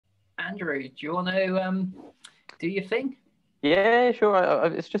Andrew, do you want to do your thing? Yeah, sure.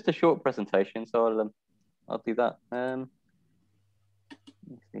 It's just a short presentation, so I'll do that. Let's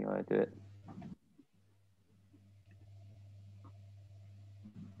see how I do it.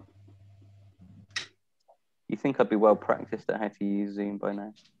 You think I'd be well practiced at how to use Zoom by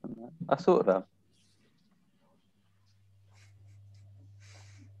now? I sort of am.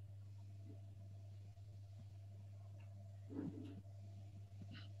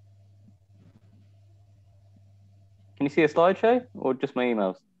 Can you see a slideshow or just my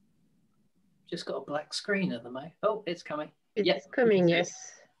emails? Just got a black screen at the moment. Oh, it's coming. It's coming, yes.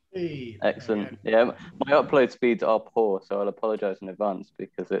 Hey, excellent. Yeah, my upload speeds are poor, so I'll apologize in advance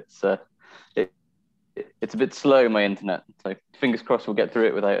because it's a bit slow, my internet. So fingers crossed we'll get through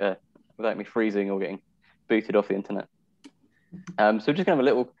it without me freezing or getting booted off the internet. So we're just gonna have a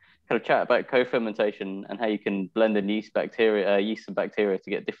little kind of chat about co-fermentation and how you can blend in yeast and bacteria to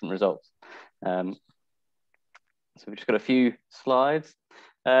get different results. So we've just got a few slides.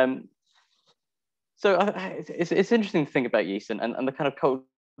 So it's interesting to think about yeast and the kind of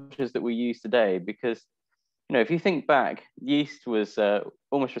cultures that we use today, because, you know, if you think back, yeast was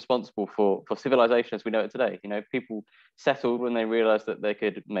almost responsible for civilization as we know it today. You know, people settled when they realized that they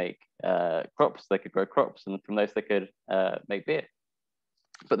could make crops, they could grow crops, and from those they could make beer.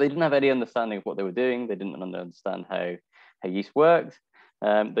 But they didn't have any understanding of what they were doing. They didn't understand how yeast worked.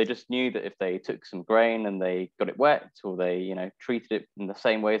 They just knew that if they took some grain and they got it wet, or they, you know, treated it in the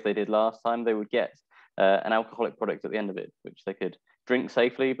same way as they did last time, they would get an alcoholic product at the end of it, which they could drink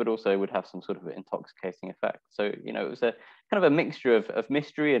safely, but also would have some sort of intoxicating effect. So, you know, it was a kind of a mixture of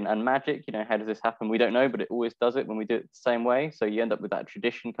mystery and magic. You know, how does this happen? We don't know, but it always does it when we do it the same way. So you end up with that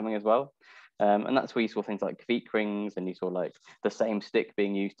tradition coming as well. And that's where you saw things like kveik rings, and you saw like the same stick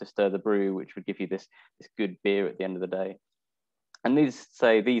being used to stir the brew, which would give you this good beer at the end of the day. And these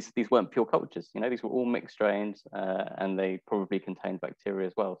weren't pure cultures, you know, these were all mixed strains, and they probably contained bacteria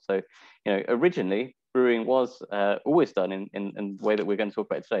as well. So, you know, originally brewing was always done in the way that we're going to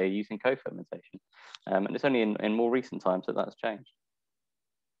talk about today, using co-fermentation. And it's only in more recent times that that's changed.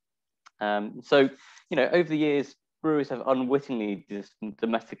 So, you know, over the years, brewers have unwittingly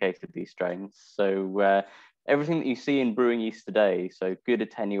domesticated these strains. So everything that you see in brewing yeast today, so good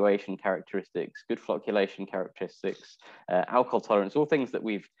attenuation characteristics, good flocculation characteristics, alcohol tolerance, all things that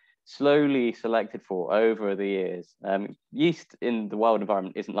we've slowly selected for over the years. Yeast in the wild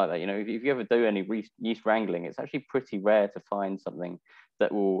environment isn't like that. You know, if you ever do any yeast wrangling, it's actually pretty rare to find something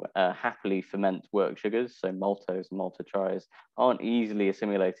that will happily ferment work sugars. So maltose and maltotriose aren't easily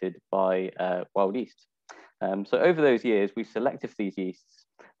assimilated by wild yeast. So over those years, we've selected these yeasts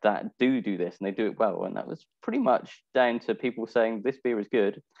that do this, and they do it well. And that was pretty much down to people saying this beer is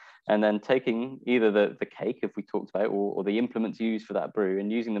good, and then taking either the cake, if we talked about, or the implements used for that brew,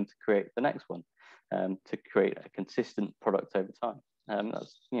 and using them to create the next one, to create a consistent product over time.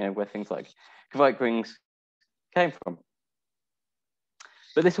 That's, you know, where things like kveik rings came from.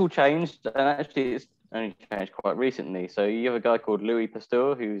 But this all changed, and actually it's only changed quite recently. So you have a guy called Louis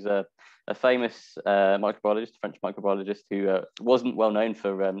Pasteur, who's a famous microbiologist, French microbiologist, who wasn't well known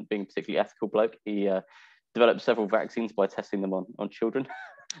for being a particularly ethical bloke. He developed several vaccines by testing them on children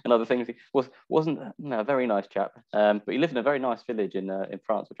and other things. He wasn't a very nice chap, but he lived in a very nice village in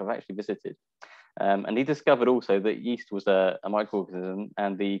France, which I've actually visited. And he discovered also that yeast was a microorganism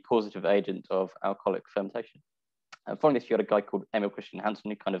and the causative agent of alcoholic fermentation. And finally, you had a guy called Emil Christian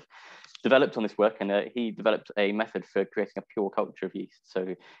Hansen who kind of developed on this work, and he developed a method for creating a pure culture of yeast.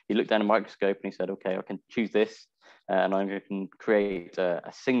 So he looked down a microscope and he said, okay, I can choose this, and I'm going to create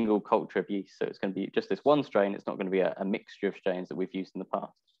a single culture of yeast. So it's going to be just this one strain. It's not going to be a mixture of strains that we've used in the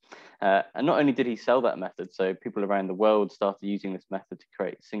past. And not only did he sell that method, so people around the world started using this method to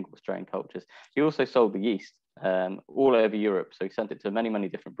create single strain cultures, he also sold the yeast all over Europe. So he sent it to many, many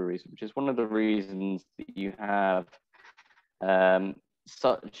different breweries, which is one of the reasons that you have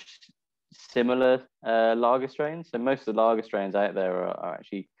such similar lager strains. So most of the lager strains out there are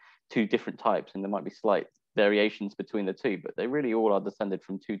actually two different types, and there might be slight variations between the two, but they really all are descended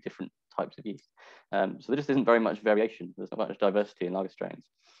from two different types of yeast. So there just isn't very much variation. There's not much diversity in lager strains.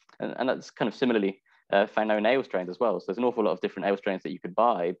 And that's kind of similarly found now in ale strains as well. So there's an awful lot of different ale strains that you could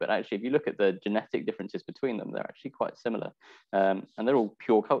buy, but actually if you look at the genetic differences between them, they're actually quite similar, and they're all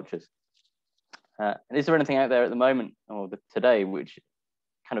pure cultures. Is there anything out there at the moment or today which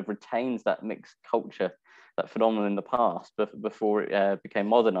kind of retains that mixed culture, that phenomenon in the past, before it became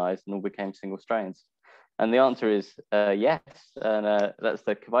modernized and all became single strains? And the answer is yes, and that's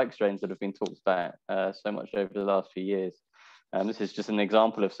the kveik strains that have been talked about so much over the last few years. This is just an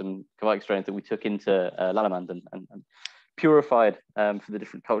example of some kveik strains that we took into Lallemand and purified for the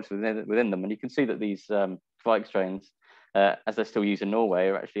different cultures within them. And you can see that these Kvike strains, as they're still used in Norway,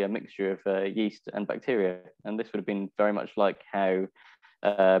 are actually a mixture of yeast and bacteria. And this would have been very much like how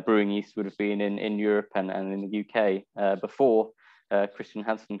brewing yeast would have been in Europe and in the UK before Christian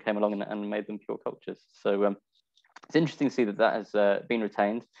Hansen came along and made them pure cultures. So it's interesting to see that that has been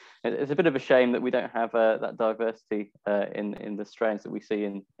retained. It's a bit of a shame that we don't have that diversity in the strains that we see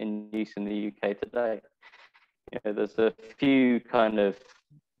in use in the UK today. You know, there's a few kind of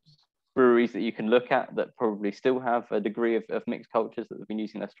breweries that you can look at that probably still have a degree of mixed cultures that have been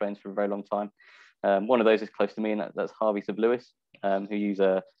using their strains for a very long time. One of those is close to me, and that's Harvey's of Lewis, who use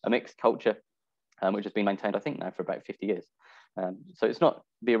a mixed culture, which has been maintained, I think, now for about 50 years. So it's not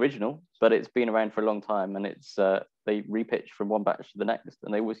the original, but it's been around for a long time, and it's they repitch from one batch to the next,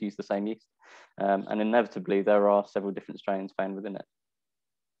 and they always use the same yeast. And inevitably, there are several different strains found within it.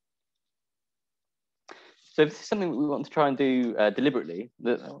 So if this is something that we want to try and do deliberately,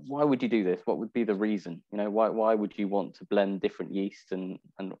 why would you do this? What would be the reason? You know, why would you want to blend different yeasts, and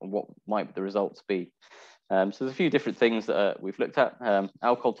what might the results be? So there's a few different things that we've looked at.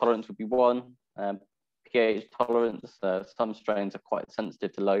 Alcohol tolerance would be one. pH tolerance. Some strains are quite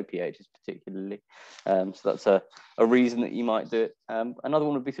sensitive to low pHs particularly. So that's a reason that you might do it. Another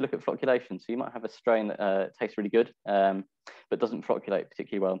one would be to look at flocculation. So you might have a strain that tastes really good, but doesn't flocculate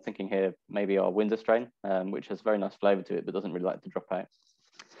particularly well. I'm thinking here maybe our Windsor strain, which has very nice flavour to it, but doesn't really like to drop out.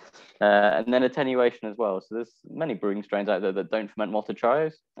 And then attenuation as well. So there's many brewing strains out there that don't ferment malted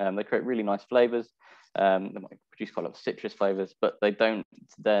trios. They create really nice flavours. They might produce quite a lot of citrus flavours, but they don't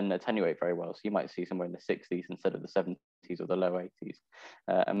then attenuate very well. So you might see somewhere in the 60s instead of the 70s or the low 80s.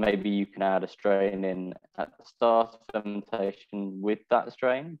 And maybe you can add a strain in at the start of fermentation with that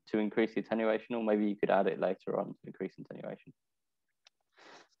strain to increase the attenuation, or maybe you could add it later on to increase attenuation.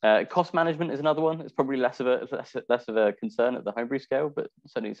 Cost management is another one. It's probably less of a concern at the homebrew scale, but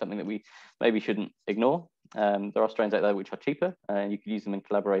certainly something that we maybe shouldn't ignore. There are strains out there which are cheaper, and you could use them in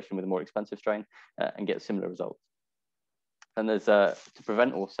collaboration with a more expensive strain and get similar results. And there's to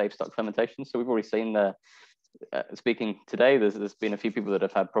prevent or save stock fermentation. So we've already seen speaking today, there's been a few people that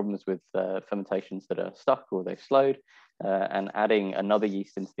have had problems with fermentations that are stuck or they've slowed, and adding another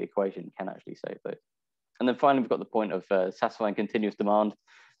yeast into the equation can actually save those. And then finally, we've got the point of satisfying continuous demand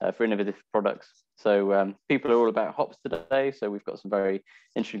for innovative products. So people are all about hops today. So we've got some very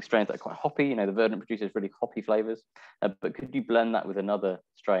interesting strains that are quite hoppy. You know, the Verdant produces really hoppy flavors, but could you blend that with another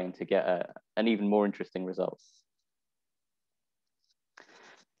strain to get an even more interesting result?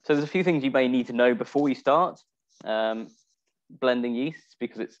 So there's a few things you may need to know before you start blending yeasts,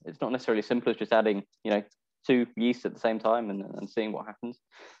 because it's not necessarily as simple as just adding, you know, 2 yeasts at the same time and seeing what happens.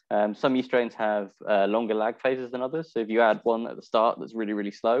 Some yeast strains have longer lag phases than others. So if you add one at the start that's really,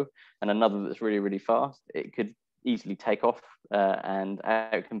 really slow and another that's really, really fast, it could easily take off and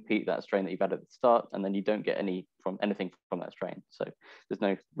outcompete that strain that you've added at the start, and then you don't get anything from that strain. So there's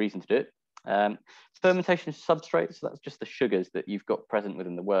no reason to do it. Fermentation substrate, so that's just the sugars that you've got present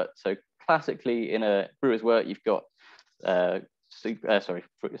within the wort. So classically in a brewer's wort, you've got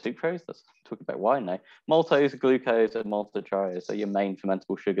sucrose, that's talking about wine now, maltose, glucose, and maltotriose are your main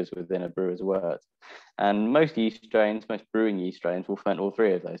fermentable sugars within a brewer's wort. And most yeast strains, most brewing yeast strains will ferment all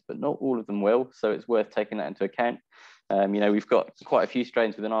 3 of those, but not all of them will, so it's worth taking that into account. You know, we've got quite a few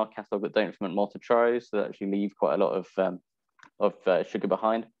strains within our catalogue that don't ferment maltotriose, so that actually leave quite a lot of sugar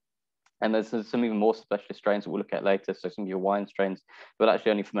behind. And there's some even more specialist strains that we'll look at later. So some of your wine strains will actually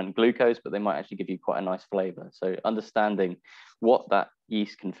only ferment glucose, but they might actually give you quite a nice flavor. So understanding what that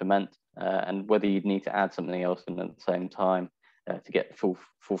yeast can ferment and whether you'd need to add something else in at the same time to get full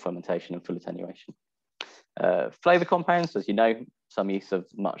fermentation and full attenuation. Flavor compounds, as you know, some yeasts are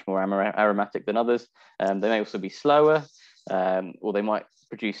much more aromatic than others. They may also be slower, or they might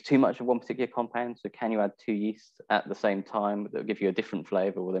produce too much of one particular compound. So can you add 2 yeasts at the same time that will give you a different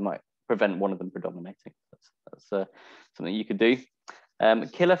flavor, or they might prevent one of them predominating? That's something you could do.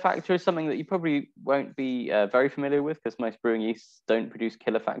 Killer factor is something that you probably won't be very familiar with, because most brewing yeasts don't produce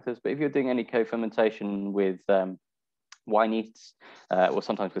killer factors. But if you're doing any co-fermentation with wine yeasts or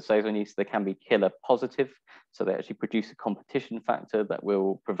sometimes with saison yeast, they can be killer positive. So they actually produce a competition factor that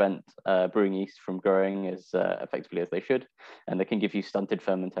will prevent brewing yeast from growing as effectively as they should. And they can give you stunted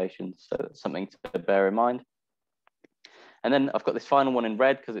fermentation. So that's something to bear in mind. And then I've got this final one in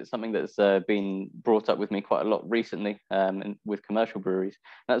red because it's something that's been brought up with me quite a lot recently with commercial breweries.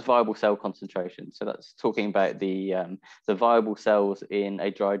 And that's viable cell concentration. So that's talking about the viable cells in a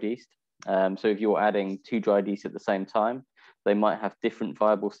dried yeast. So if you're adding 2 dried yeasts at the same time, they might have different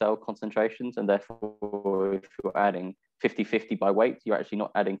viable cell concentrations. And therefore, if you're adding 50-50 by weight, you're actually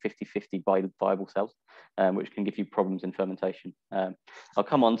not adding 50-50 by viable cells, which can give you problems in fermentation. I'll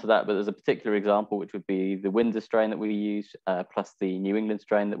come on to that, but there's a particular example, which would be the Windsor strain that we use, plus the New England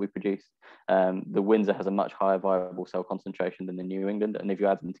strain that we produce. The Windsor has a much higher viable cell concentration than the New England, and if you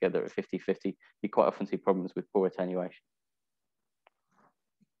add them together at 50-50, you quite often see problems with poor attenuation.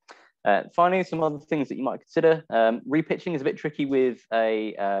 Finally, some other things that you might consider. Repitching is a bit tricky with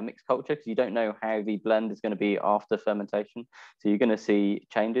a mixed culture because you don't know how the blend is going to be after fermentation. So you're going to see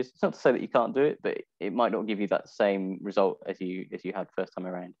changes. It's not to say that you can't do it, but it might not give you that same result as you had first time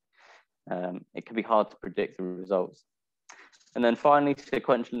around. It can be hard to predict the results. And then finally,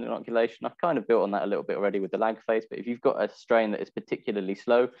 sequential inoculation. I've kind of built on that a little bit already with the lag phase, but if you've got a strain that is particularly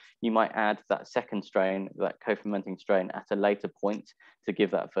slow, you might add that second strain, that co-fermenting strain, at a later point to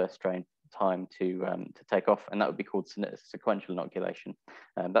give that first strain time to take off, and that would be called sequential inoculation.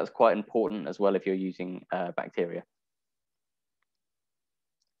 That's quite important as well if you're using bacteria.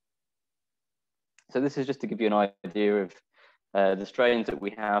 So this is just to give you an idea of the strains that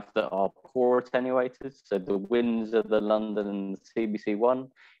we have that are poor attenuators. So the Windsor, the London, and the CBC1,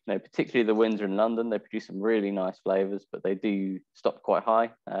 particularly the Windsor and London, they produce some really nice flavors, but they do stop quite high.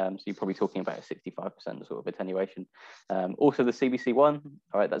 So you're probably talking about a 65% sort of attenuation. Also the CBC1,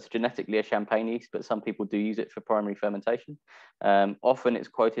 all right, that's genetically a champagne yeast, but some people do use it for primary fermentation. Often it's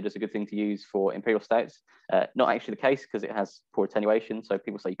quoted as a good thing to use for imperial stouts. Not actually the case because it has poor attenuation. So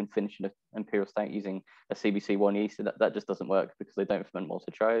people say you can finish an imperial stout using a CBC1 yeast, and that just doesn't work because they don't ferment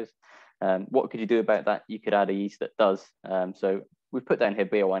maltodextrin. What could you do about that? You could add a yeast that does. So we've put down here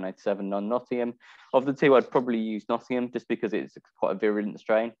BOY97 non-Nottingham. Of the two, I'd probably use Nottingham just because it's quite a virulent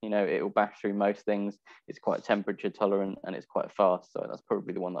strain. It will bash through most things. It's quite temperature tolerant and it's quite fast. So that's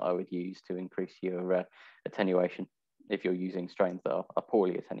probably the one that I would use to increase your attenuation if you're using strains that are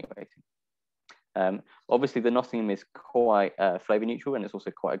poorly attenuating. Obviously, the Nottingham is quite flavor neutral and it's also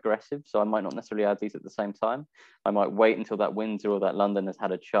quite aggressive. So I might not necessarily add these at the same time. I might wait until that Windsor or that London has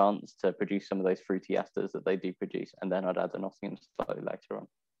had a chance to produce some of those fruity esters that they do produce, and then I'd add the Nottingham slightly later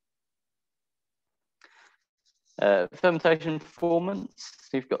on. Fermentation performance.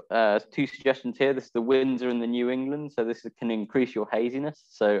 So you've got two suggestions here. This is the Windsor and the New England. So this can increase your haziness.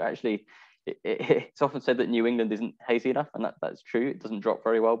 So actually, it's often said that New England isn't hazy enough, and that's true. It doesn't drop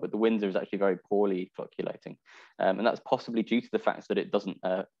very well, but the Windsor is actually very poorly flocculating. And that's possibly due to the fact that it doesn't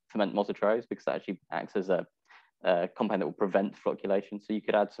ferment maltodextrin, because that actually acts as a compound that will prevent flocculation. So you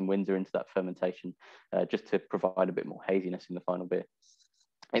could add some Windsor into that fermentation just to provide a bit more haziness in the final beer.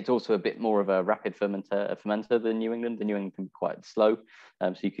 It's also a bit more of a rapid fermenter than New England. The New England can be quite slow,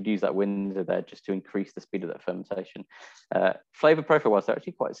 so you could use that Windsor there just to increase the speed of that fermentation. Flavor profile-wise, they're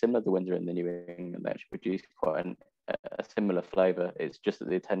actually quite similar, the Windsor and the New England. They actually produce quite a similar flavor. It's just that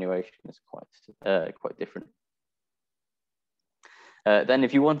the attenuation is quite different. Then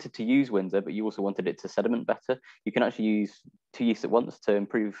if you wanted to use Windsor, but you also wanted it to sediment better, you can actually use two yeasts at once to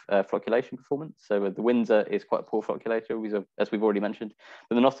improve flocculation performance. So the Windsor is quite a poor flocculator, as we've already mentioned,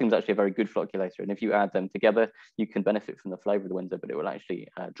 but the Nottingham's actually a very good flocculator. And if you add them together, you can benefit from the flavor of the Windsor, but it will actually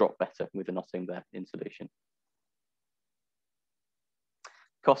drop better with the Nottingham there in solution.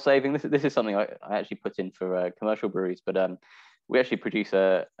 Cost saving, this is something I actually put in for commercial breweries, but we actually produce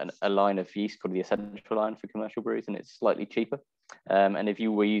a line of yeast called the Essential line for commercial breweries, and it's slightly cheaper. And if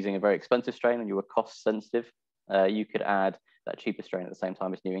you were using a very expensive strain and you were cost sensitive, you could add that cheaper strain at the same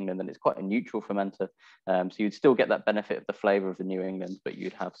time as New England, and it's quite a neutral fermenter. So you'd still get that benefit of the flavor of the New England, but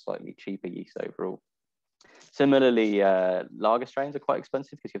you'd have slightly cheaper yeast overall. Similarly, lager strains are quite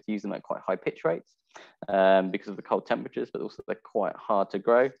expensive because you have to use them at quite high pitch rates because of the cold temperatures, but also they're quite hard to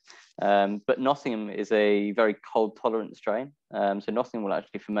grow. But Nottingham is a very cold tolerant strain. So Nottingham will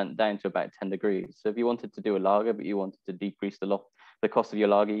actually ferment down to about 10 degrees. So if you wanted to do a lager, but you wanted to decrease the cost of your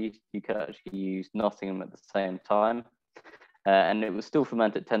lager yeast, you could actually use Nottingham at the same time. And it will still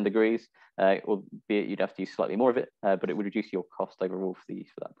ferment at 10 degrees, albeit you'd have to use slightly more of it, but it would reduce your cost overall for the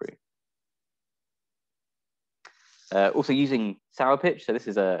yeast for that brew. Also using sour pitch, so this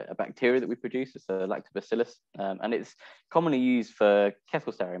is a bacteria that we produce, it's a lactobacillus, and it's commonly used for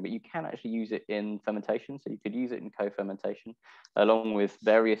kettle souring, but you can actually use it in fermentation, so you could use it in co-fermentation, along with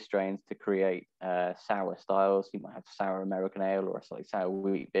various strains to create sour styles. You might have sour American ale, or a slightly sour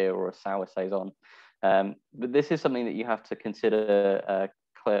wheat beer, or a sour saison. But this is something that you have to consider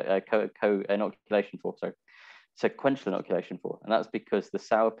co-inoculation for, so sequential inoculation for, and that's because the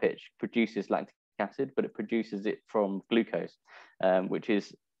sour pitch produces lactic acid, but it produces it from glucose, which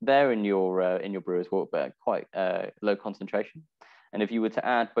is there in your brew as well, but quite low concentration. And if you were to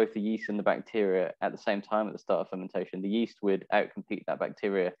add both the yeast and the bacteria at the same time at the start of fermentation, the yeast would outcompete that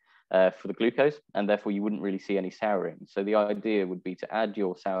bacteria for the glucose, and therefore you wouldn't really see any souring. So the idea would be to add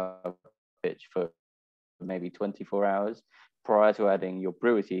your sour pitch for maybe 24 hours prior to adding your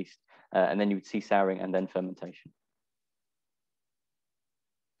brewer's yeast, and then you would see souring and then fermentation.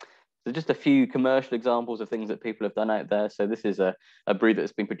 So just a few commercial examples of things that people have done out there. So this is a brew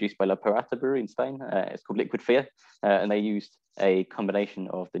that's been produced by La Parata Brewery in Spain. It's called Liquid Fear, and they used a combination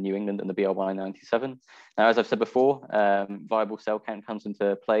of the New England and the BRY 97. Now, as I've said before, viable cell count comes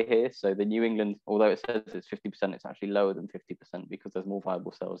into play here. So the New England, although it says it's 50%, it's actually lower than 50% because there's more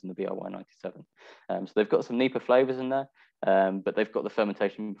viable cells in the BRY 97. So they've got some Nipah flavors in there, but they've got the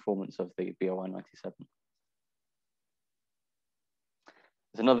fermentation performance of the BRY 97.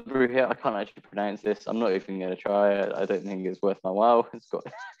 There's another brew here. I can't actually pronounce this. I'm not even going to try it. I don't think it's worth my while. It's got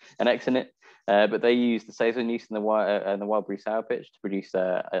an X in it. But they use the saison yeast and the wild brew sour pitch to produce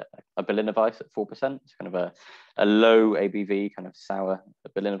a Berliner Weiss at 4%. It's kind of a low ABV kind of sour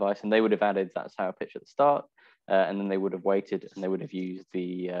Berliner Weiss. And they would have added that sour pitch at the start, and then they would have waited and they would have used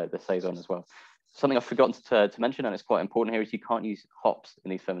the saison as well. Something I've forgotten to mention, and it's quite important here, is you can't use hops in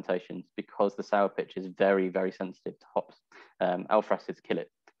these fermentations because the sour pitch is very, very sensitive to hops. Alpha acids kill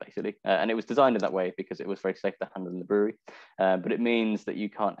it, basically. And it was designed in that way because it was very safe to handle in the brewery. But it means that you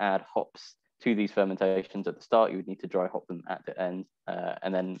can't add hops to these fermentations at the start. You would need to dry hop them at the end,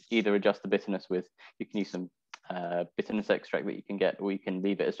 and then either adjust the bitterness with, you can use some bitterness extract that you can get, or you can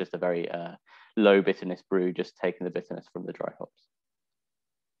leave it as just a very low bitterness brew, just taking the bitterness from the dry hops.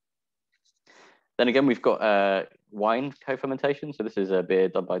 Then again, we've got wine co-fermentation. So this is a beer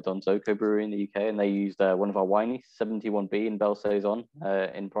done by Don Zoco Brewery in the UK, and they used one of our wine yeast, 71B in Belle Saison,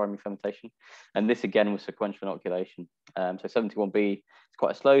 in primary fermentation. And this again was sequential inoculation. So 71B is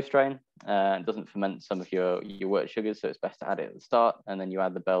quite a slow strain, and doesn't ferment some of your wort sugars, so it's best to add it at the start, and then you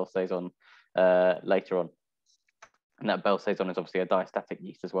add the Belle Saison later on. And that Belle Saison is obviously a diastatic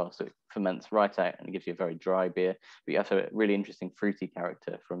yeast as well, so it ferments right out and it gives you a very dry beer, but you have a really interesting fruity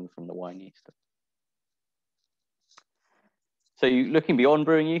character from the wine yeast. So looking beyond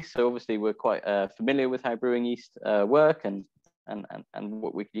brewing yeast, so obviously we're quite familiar with how brewing yeast work and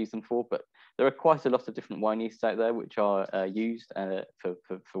what we could use them for, but there are quite a lot of different wine yeasts out there which are used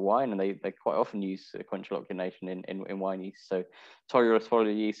for wine, and they quite often use sequential oxidation in wine yeast. So Torreros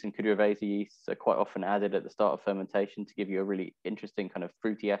foliar yeast and Kudurvese yeasts are quite often added at the start of fermentation to give you a really interesting kind of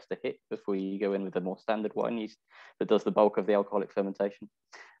fruity ester hit before you go in with a more standard wine yeast that does the bulk of the alcoholic fermentation.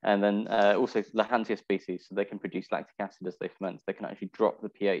 And then also Lahantia species, so they can produce lactic acid as they ferment. They can actually drop the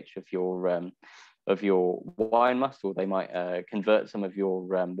pH of your wine must, or they might convert some of your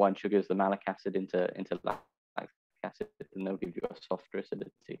wine sugars, the malic acid, into lactic acid, and they'll give you a softer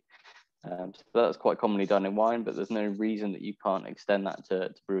acidity. So that's quite commonly done in wine, but there's no reason that you can't extend that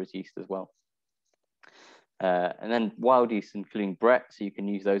to brewer's yeast as well. And then wild yeast, including Brett, so you can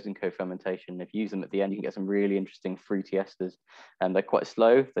use those in co-fermentation. If you use them at the end, you can get some really interesting fruity esters, and they're quite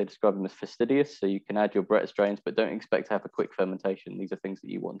slow. They describe them as fastidious, so you can add your Brett strains, but don't expect to have a quick fermentation. These are things that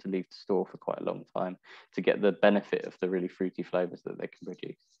you want to leave to store for quite a long time to get the benefit of the really fruity flavors that they can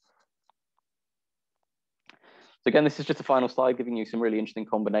produce. So again, this is just a final slide giving you some really interesting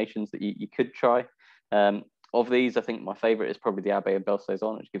combinations that you could try. Of these, I think my favorite is probably the Abbé and Belle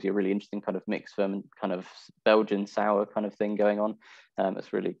Saison, which gives you a really interesting kind of mixed ferment, kind of Belgian sour kind of thing going on.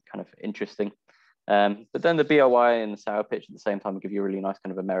 It's really kind of interesting. But then the BRY and the sour pitch at the same time will give you a really nice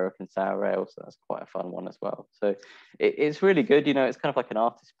kind of American sour ale, so that's quite a fun one as well. So it's really good, you know, it's kind of like an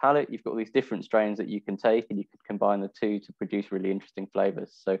artist's palette. You've got all these different strains that you can take and you can combine the two to produce really interesting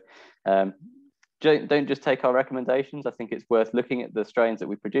flavors. So don't just take our recommendations. I think it's worth looking at the strains that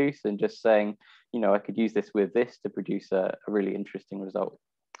we produce and just saying, you know, I could use this with this to produce a really interesting result.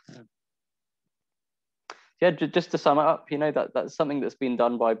 Yeah, just to sum it up, you know, that's something that's been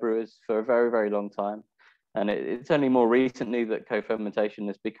done by brewers for a very, very long time. And it's only more recently that co-fermentation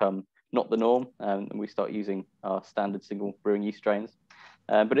has become not the norm, and we start using our standard single brewing yeast strains.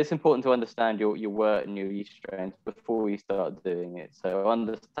 But it's important to understand your wort and your yeast strains before you start doing it. So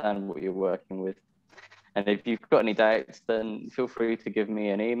understand what you're working with. And if you've got any doubts, then feel free to give me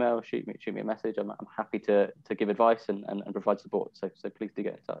an email, shoot me a message. I'm happy to give advice and provide support. So please do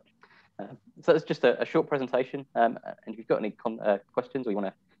get in touch. So that's just a short presentation. And if you've got any questions or you want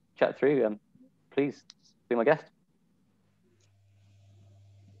to chat through, please be my guest.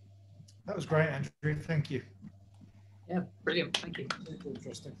 That was great, Andrew. Thank you. Yeah, brilliant. Thank you. Very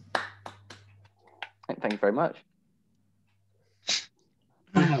interesting. Thank you very much.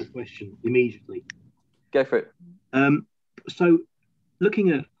 I have a question immediately. Go for it. So looking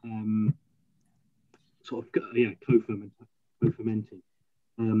at sort of co-fermenting,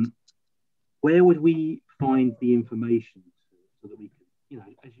 where would we find the information so that we can, you know,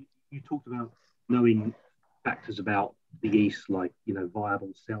 as you talked about knowing factors about the yeast, like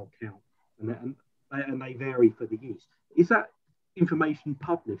viable cell count, and they vary for the yeast. Is that information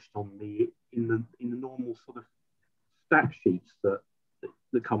published in the normal sort of stat sheets that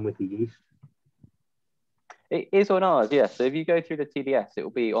come with the yeast? It is on ours, yes. So if you go through the TDS, it will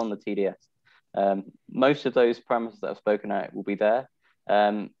be on the TDS. Most of those parameters that I've spoken out will be there.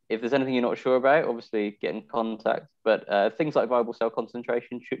 If there's anything you're not sure about, obviously get in contact. But things like viable cell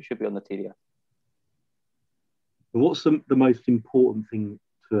concentration should be on the TDS. What's the most important thing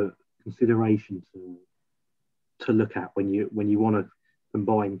to consideration to look at when you want to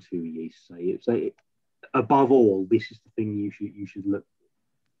combine two yeasts? Say above all, this is the thing you should look for.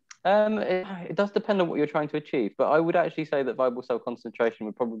 It does depend on what you're trying to achieve, but I would actually say that viable cell concentration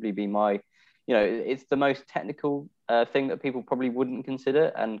would probably be it's the most technical thing that people probably wouldn't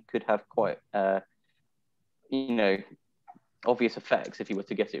consider and could have quite, obvious effects if you were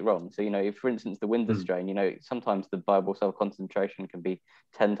to get it wrong. So, if, for instance, the Windsor strain, sometimes the viable cell concentration can be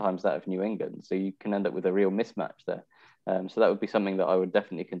 10 times that of New England. So you can end up with a real mismatch there. So that would be something that I would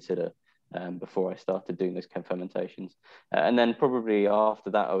definitely consider before I started doing those co-fermentations. And then probably after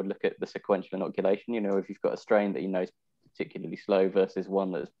that, I would look at the sequential inoculation. If you've got a strain that is particularly slow versus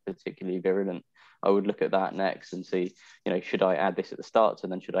one that's particularly virulent, I would look at that next and see, should I add this at the start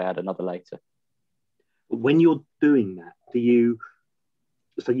and then should I add another later? When you're doing that, you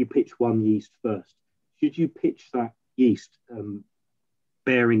pitch one yeast first. Should you pitch that yeast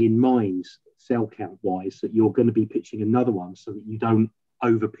bearing in mind cell count wise that you're going to be pitching another one so that you don't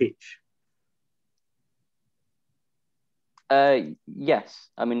over pitch? Yes.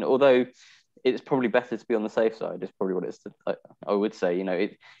 I mean, although it's probably better to be on the safe side, is probably what I would say.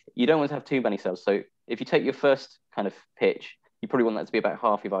 You don't want to have too many cells. So if you take your first kind of pitch, you probably want that to be about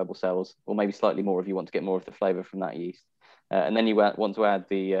half your viable cells, or maybe slightly more if you want to get more of the flavour from that yeast. And then you want to add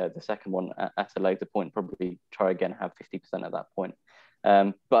the second one at a later point, probably try again, have 50% at that point.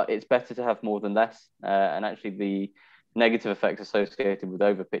 But it's better to have more than less. And actually the negative effects associated with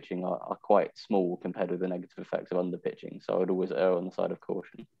over pitching are quite small compared with the negative effects of under pitching. So I would always err on the side of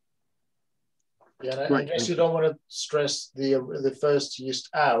caution. Yeah, and I guess you don't want to stress the first yeast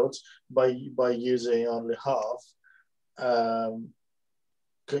out by using only half,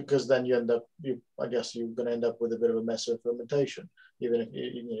 because then you're going to end up with a bit of a mess of fermentation, even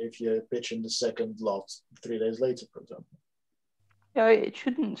if you're pitching the second lot 3 days later, for example. Yeah, it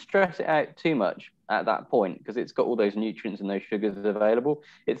shouldn't stress it out too much at that point because it's got all those nutrients and those sugars available.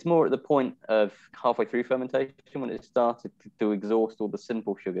 It's more at the point of halfway through fermentation when it started to exhaust all the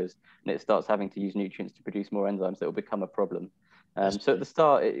simple sugars and it starts having to use nutrients to produce more enzymes that will become a problem. So at the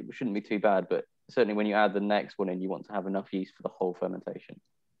start, it shouldn't be too bad, but certainly when you add the next one in, you want to have enough yeast for the whole fermentation.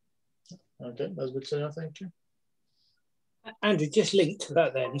 Okay, that's good to know. Thank you. Andrew, just linked to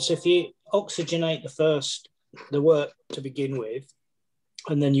that then. So if you oxygenate the work to begin with,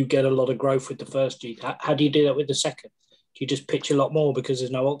 and then you get a lot of growth with the first yeast, how do you do that with the second? Do you just pitch a lot more because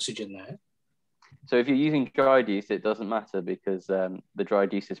there's no oxygen there? So if you're using dried yeast, it doesn't matter because the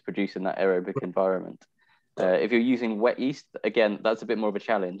dried yeast is produced in that aerobic environment. If you're using wet yeast, again, that's a bit more of a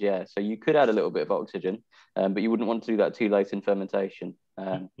challenge, yeah. So you could add a little bit of oxygen, but you wouldn't want to do that too late in fermentation.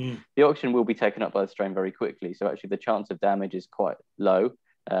 The oxygen will be taken up by the strain very quickly. So actually the chance of damage is quite low,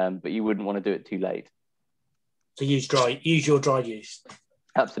 but you wouldn't want to do it too late. So use your dried yeast.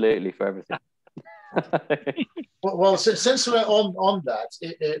 Absolutely, for everything. Well, since we're on that,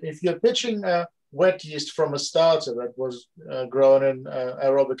 if you're pitching wet yeast from a starter that was grown in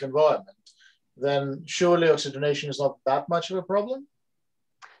aerobic environment, then surely oxygenation is not that much of a problem?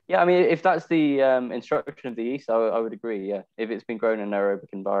 Yeah, I mean, if that's the instruction of the yeast, I would agree, yeah. If it's been grown in an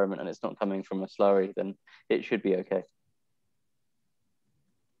aerobic environment and it's not coming from a slurry, then it should be okay.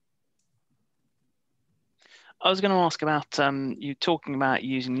 I was going to ask about you talking about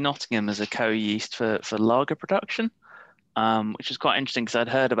using Nottingham as a co-yeast for lager production, which is quite interesting because I'd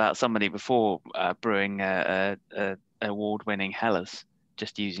heard about somebody before brewing a award-winning Helles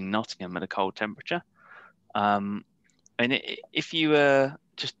just using Nottingham at a cold temperature. And if you were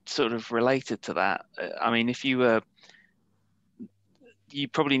just sort of related to that, I mean, if you were, you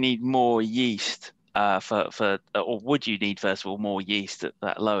probably need more yeast or would you need first of all more yeast at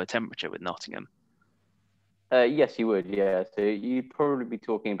that lower temperature with Nottingham? Yes, you would, yeah. So you'd probably be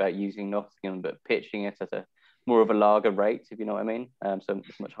talking about using Nottingham, but pitching it at a more of a lager rate, if you know what I mean. So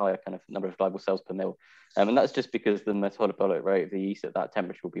it's much higher kind of number of viable cells per mil. And that's just because the metabolic rate of the yeast at that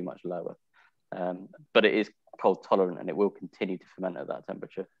temperature will be much lower. But it is cold tolerant and it will continue to ferment at that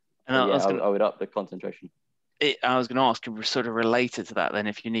temperature. So, I would up the concentration. I was going to ask, sort of related to that, then,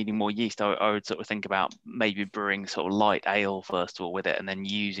 if you're needing more yeast, I would sort of think about maybe brewing sort of light ale first of all with it, and then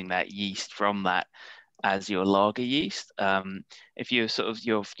using that yeast from that as your lager yeast. If you sort of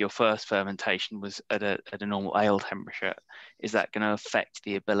your first fermentation was at a normal ale temperature, is that going to affect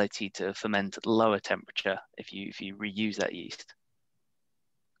the ability to ferment at lower temperature if you reuse that yeast?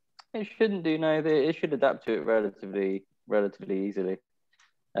 It shouldn't do. No, it should adapt to it relatively easily.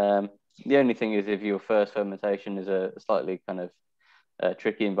 The only thing is, if your first fermentation is a slightly kind of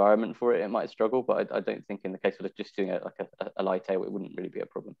tricky environment for it, it might struggle. But I don't think in the case of just doing a light ale, it wouldn't really be a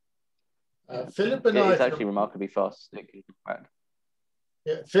problem. Philip and I, it's actually remarkably fast.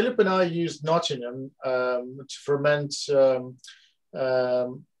 Yeah, Philip and I used Nottingham to ferment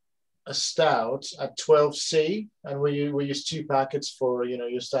a stout at 12C, and we used 2 packets for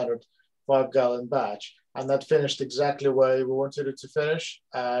your standard 5-gallon batch, and that finished exactly where we wanted it to finish,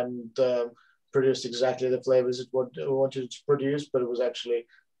 and produced exactly the flavors we wanted it to produce. But it was actually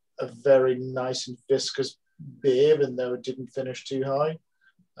a very nice and viscous beer, even though it didn't finish too high.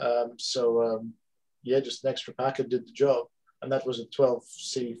 Yeah, just an extra packet did the job, and that was a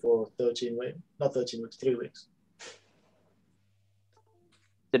 12C for 13 weeks, not 13 weeks, 3 weeks.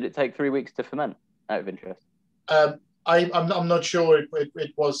 Did it take 3 weeks to ferment, out of interest? I'm not sure.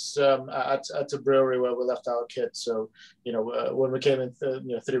 It was at a brewery where we left our kit. So when we came in,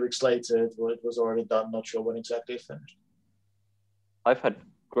 3 weeks later, it was already done. Not sure when exactly it finished. I've had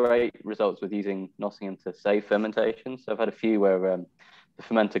great results with using Nottingham to save fermentation. So I've had a few where the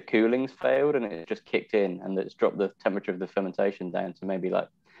fermenter cooling's failed and it just kicked in, and it's dropped the temperature of the fermentation down to maybe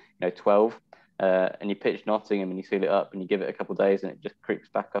 12. And you pitch Nottingham and you seal it up and you give it a couple of days and it just creeps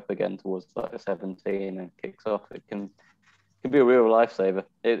back up again towards a 17 and kicks off. It can be a real lifesaver.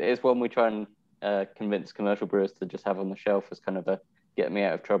 It's one we try and convince commercial brewers to just have on the shelf as kind of a get me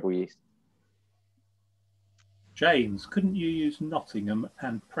out of trouble yeast. James, couldn't you use Nottingham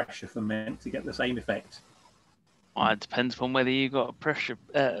and pressure ferment to get the same effect? Well, it depends upon whether you've got a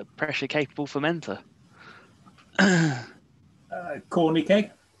pressure capable fermenter. Corny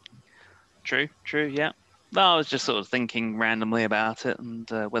keg? True, yeah. No, I was just sort of thinking randomly about it, and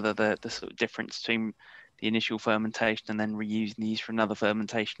whether the sort of difference between the initial fermentation and then reusing these for another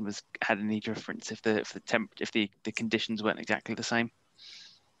fermentation had any difference if the conditions weren't exactly the same.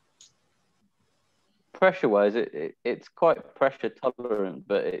 Pressure-wise, it's quite pressure tolerant,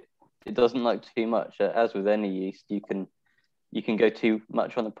 but it doesn't like too much. As with any yeast, you can go too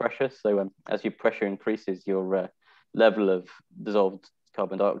much on the pressure. So as your pressure increases, your level of dissolved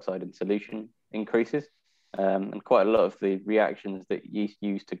carbon dioxide in solution increases. And quite a lot of the reactions that yeast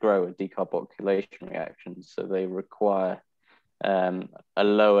use to grow are decarboxylation reactions. So they require a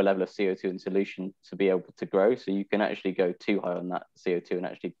lower level of CO2 in solution to be able to grow. So you can actually go too high on that CO2 and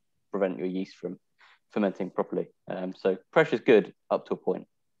actually prevent your yeast from fermenting properly. So pressure is good up to a point.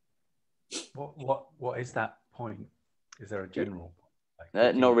 What is that point? Is there a general?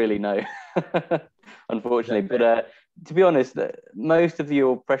 Not really, no. Unfortunately, but to be honest, most of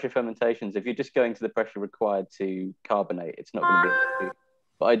your pressure fermentations, if you're just going to the pressure required to carbonate, it's not going to be an issue.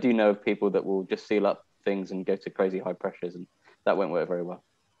 But I do know of people that will just seal up things and go to crazy high pressures, and that won't work very well.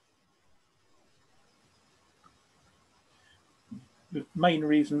 The main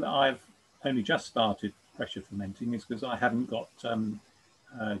reason I've only just started pressure fermenting is because I haven't got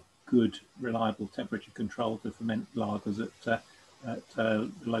good, reliable temperature control to ferment lagers at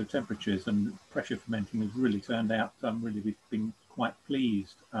low temperatures, and pressure fermenting has really turned out. I'm really been quite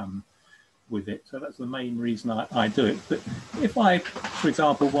pleased with it. So that's the main reason I do it. But if I, for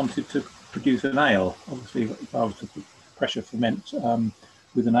example, wanted to produce an ale, obviously if I was to pressure ferment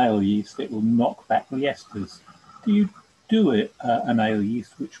with an ale yeast, it will knock back the esters. Do you do an ale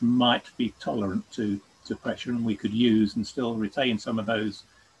yeast which might be tolerant to pressure and we could use and still retain some of those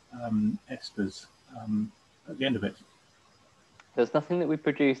esters at the end of it? There's nothing that we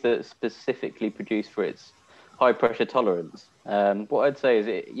produce that's specifically produced for its high pressure tolerance. What I'd say is,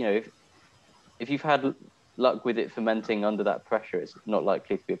 if you've had luck with it fermenting under that pressure, it's not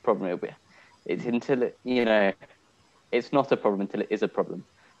likely to be a problem. It's not a problem until it is a problem.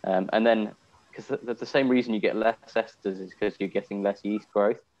 And then, because the same reason you get less esters is because you're getting less yeast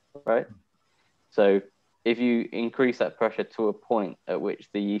growth, right? So if you increase that pressure to a point at which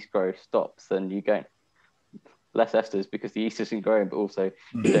the yeast growth stops, then you get less esters because the yeast isn't growing, but also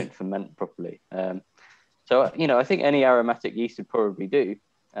you don't ferment properly. So I think any aromatic yeast would probably do.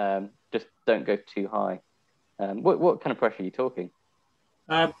 Just don't go too high. What kind of pressure are you talking?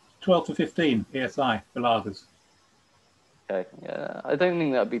 12 to 15 psi for lagers. Okay, yeah, I don't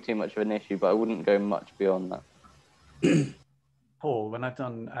think that'd be too much of an issue, but I wouldn't go much beyond that. Paul, when I've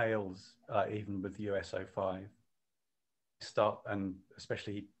done ales, even with US05, and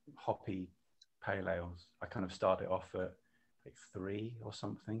especially hoppy pale ales, I kind of start it off at like 3 or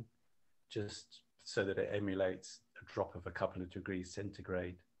something, just so that it emulates a drop of a couple of degrees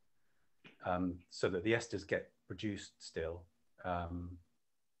centigrade, so that the esters get produced still, but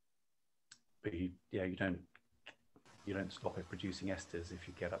you don't stop it producing esters if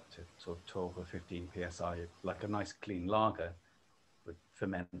you get up to sort of 12 or 15 psi. Like a nice clean lager would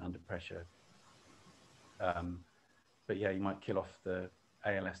ferment under pressure. But yeah, you might kill off the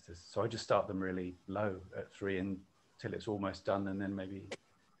ale esters. So I just start them really low at 3 until it's almost done, and then maybe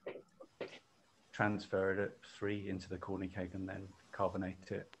transfer it at 3 into the corny keg and then carbonate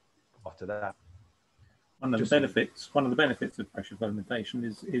it after that. One of the benefits of pressure fermentation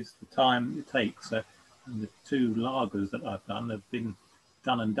is the time it takes. And the 2 lagers that I've done have been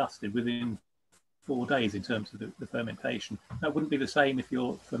done and dusted within 4 days in terms of the fermentation. That wouldn't be the same if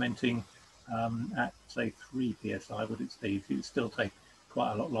you're fermenting at, say, 3 psi, would it, Steve? It would still take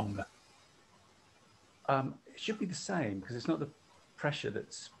quite a lot longer. It should be the same, because it's not the pressure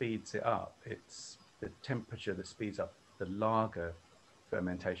that speeds it up, it's the temperature that speeds up the lager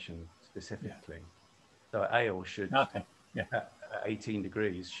fermentation specifically. Yeah. So ale should, at 18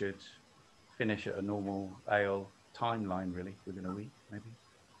 degrees, should finish at a normal ale timeline, really, within a week, maybe.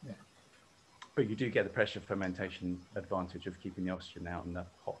 Yeah. But you do get the pressure fermentation advantage of keeping the oxygen out and the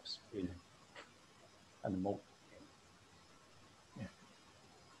hops in, and the malt in. Yeah.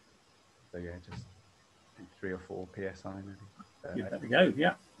 So yeah, just 3 or 4 psi, maybe. There we go.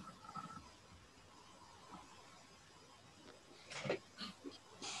 Yeah.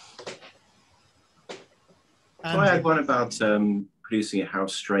 So I had one about producing a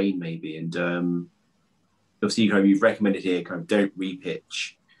house strain, maybe, and obviously you've recommended here don't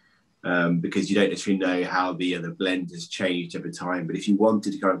repitch because you don't necessarily know how the blend has changed over time. But if you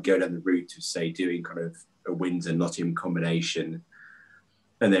wanted to kind of go down the route of, say, doing kind of a Windsor Nottingham combination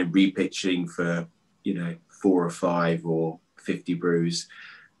and then repitching for 4 or 5 or 50 brews,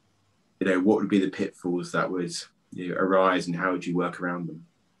 what would be the pitfalls that would arise, and how would you work around them?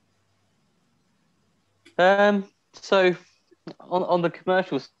 So on the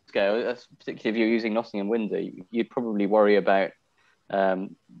commercial scale, particularly if you're using Nottingham Windsor, you'd probably worry about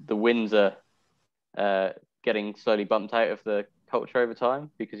the Windsor getting slowly bumped out of the culture over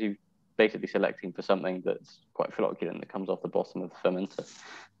time, because you're basically selecting for something that's quite flocculent that comes off the bottom of the fermenter.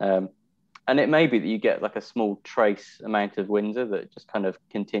 And it may be that you get like a small trace amount of Windsor that just kind of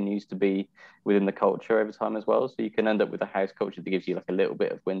continues to be within the culture over time as well. So you can end up with a house culture that gives you like a little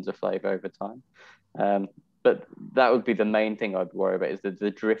bit of Windsor flavour over time. But that would be the main thing I'd worry about, is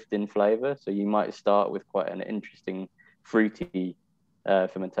the drift in flavour. So you might start with quite an interesting fruity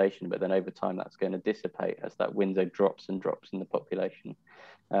fermentation, but then over time that's going to dissipate as that Windsor drops and drops in the population.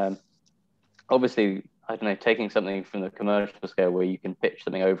 Obviously, I don't know, taking something from the commercial scale where you can pitch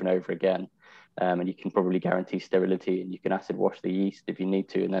something over and over again, and you can probably guarantee sterility, and you can acid wash the yeast if you need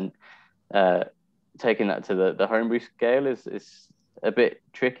to, and then taking that to the homebrew scale is a bit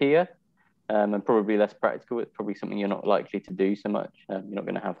trickier and probably less practical. It's probably something you're not likely to do so much. You're not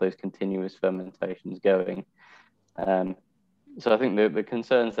going to have those continuous fermentations going. So I think the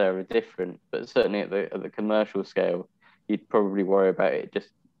concerns there are different, but certainly at the commercial scale, you'd probably worry about it just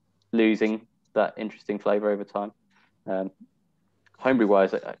losing that interesting flavour over time. Homebrew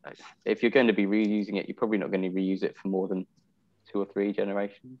wise, if you're going to be reusing it, you're probably not going to reuse it for more than 2 or 3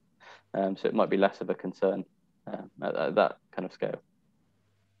 generations. So it might be less of a concern at that kind of scale.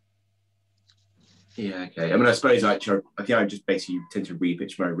 Yeah, okay. I mean, I suppose I think I just basically tend to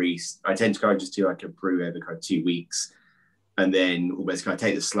repitch my Reese. I tend to kind of just do like a brew over kind of 2 weeks, and then almost kind of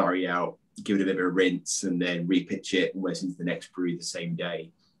take the slurry out, give it a bit of a rinse, and then repitch it almost into the next brew the same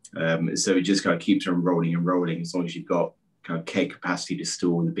day. So it just kind of keeps on rolling and rolling as long as you've got kind of keg capacity to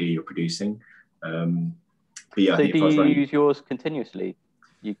store the beer you're producing. But yeah, so do you use yours continuously?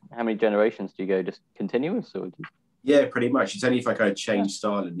 How many generations do you go just continuous, or do you... Yeah, pretty much. It's only if I kind of change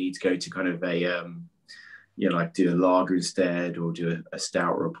style and need to go to kind of a like do a lager instead, or do a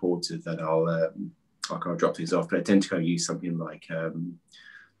stout or a porter, that I'll kind of drop things off. But I tend to kind of use something like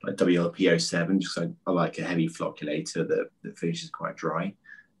WLP07, just so I like a heavy flocculator that finishes quite dry.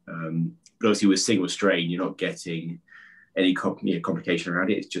 But obviously with single strain, you're not getting any complication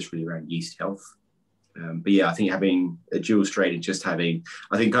around it. It's just really around yeast health. But yeah, I think having a dual strain and just having,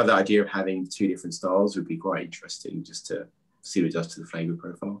 I think kind of the idea of having 2 different styles would be quite interesting, just to see what it does to the flavour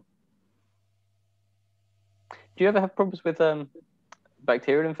profile. Do you ever have problems with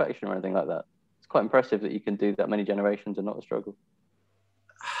bacterial infection or anything like that? It's quite impressive that you can do that many generations and not struggle.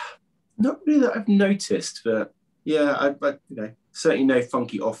 Not really that I've noticed, but Yeah, certainly no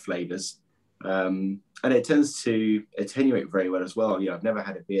funky off flavors. And it tends to attenuate very well as well. I've never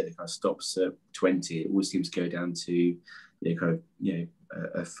had a beer that kind of stops at 20. It always seems to go down to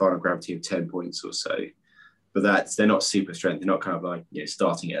a final gravity of 10 points or so. But they're not super strength. They're not kind of like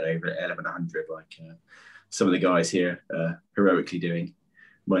starting at over 1100 like some of the guys here heroically doing.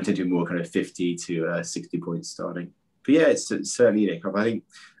 Mine tend to be more kind of 50 to 60 points starting. But yeah, it's certainly I think,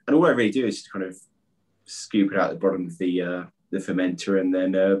 and all I really do is just kind of scoop it out the bottom of the fermenter and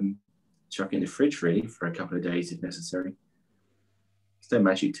then chuck it in the fridge really for a couple of days if necessary. There's no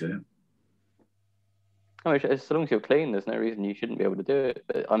magic to it. Oh, as long as you're clean, there's no reason you shouldn't be able to do it.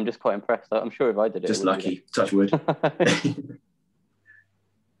 But I'm just quite impressed. I'm sure if I did it, just lucky. Touch wood.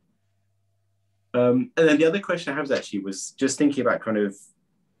 And then the other question I have was just thinking about kind of,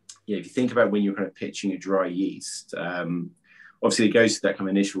 if you think about when you're kind of pitching a dry yeast, obviously it goes to that kind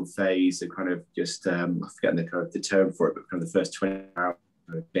of initial phase of kind of just, I'm forgetting the term for it, but kind of the first 20 hours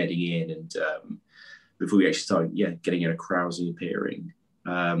of bedding in and before we actually start, getting a carousing appearing.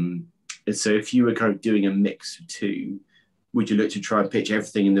 And so if you were kind of doing a mix of two, would you look to try and pitch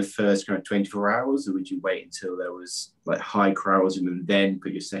everything in the first kind of 24 hours, or would you wait until there was like high carousing and then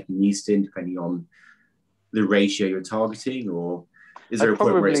put your second yeast in, depending on the ratio you're targeting, or is there a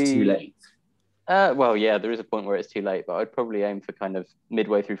point where it's too late? Well, yeah, there is a point where it's too late, but I'd probably aim for kind of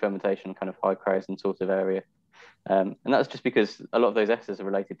midway through fermentation, kind of high carousing sort of area. And that's just because a lot of those esters are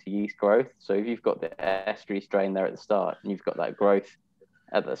related to yeast growth. So if you've got the estuary strain there at the start and you've got that growth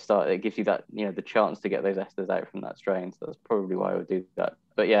at the start, it gives you that, the chance to get those esters out from that strain. So that's probably why I would do that.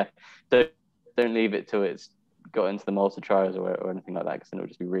 But yeah, don't leave it till it's got into the malted trials or anything like that, because then it'll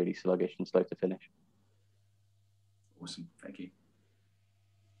just be really sluggish and slow to finish. Awesome, thank you.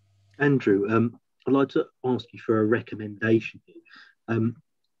 Andrew, I'd like to ask you for a recommendation here.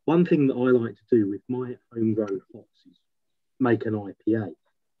 One thing that I like to do with my homegrown hops is make an IPA. And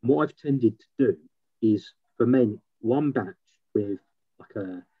what I've tended to do is ferment one batch with like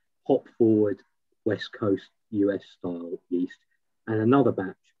a hop forward West Coast US style yeast and another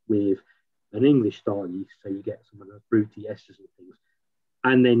batch with an English style yeast, so you get some of the fruity esters and things,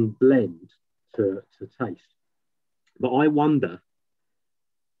 and then blend to taste. But I wonder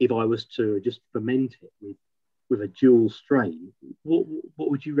if I was to just ferment it with a dual strain, what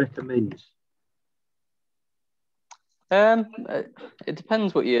would you recommend? It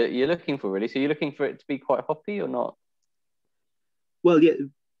depends what you're looking for, really. So you're looking for it to be quite hoppy or not? Well, yeah,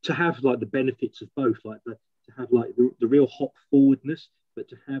 to have like the benefits of both, like to have like the real hop forwardness, but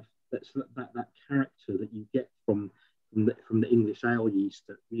to have that character that you get from the English ale yeast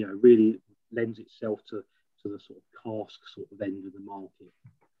that really lends itself to the sort of cask sort of end of the market.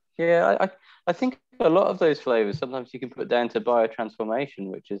 Yeah, I think a lot of those flavors sometimes you can put down to biotransformation,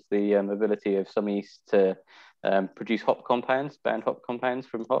 which is the ability of some yeast to produce hop compounds, bound hop compounds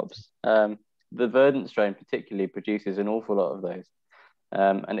from hops. The verdant strain particularly produces an awful lot of those.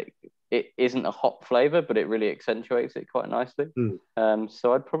 And it isn't a hop flavor, but it really accentuates it quite nicely.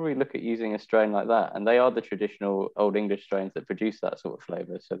 So I'd probably look at using a strain like that. And they are the traditional Old English strains that produce that sort of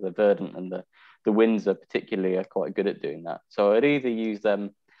flavor. So the verdant and the Windsor particularly are quite good at doing that. So I'd either use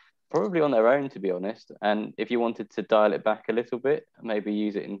them probably on their own, to be honest. And if you wanted to dial it back a little bit, maybe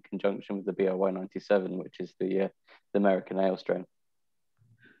use it in conjunction with the BRY 97, which is the American ale strain.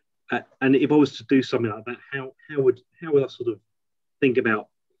 And if I was to do something like that, how would I sort of think about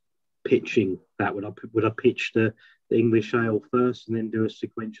pitching that? Would I pitch the English ale first and then do a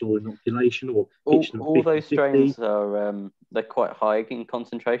sequential inoculation, or pitch them all those strains are they're quite high in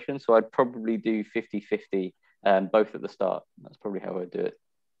concentration, so I'd probably do 50-50 both at the start. That's probably how I'd do it.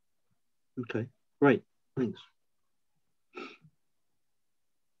 Okay, great, thanks.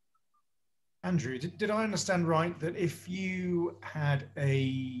 Andrew, did I understand right that if you had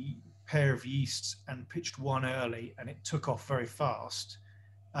a pair of yeasts and pitched one early and it took off very fast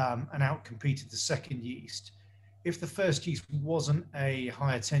and outcompeted the second yeast, if the first yeast wasn't a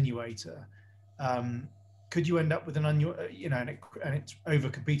high attenuator, could you end up with an and it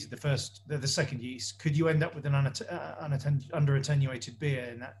overcompeted the second yeast? Could you end up with an under attenuated beer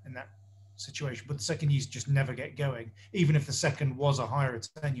in that situation? But the second yeast just never get going, even if the second was a higher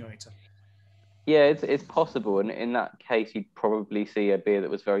attenuator. Yeah, it's possible, and in that case, you'd probably see a beer that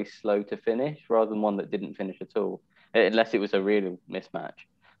was very slow to finish rather than one that didn't finish at all, unless it was a real mismatch.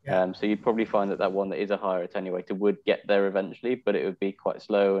 Yeah. So you'd probably find that one that is a higher attenuator would get there eventually, but it would be quite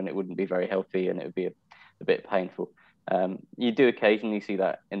slow and it wouldn't be very healthy and it would be a bit painful. You do occasionally see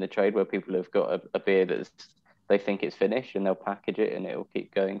that in the trade where people have got a beer that they think it's finished and they'll package it and it'll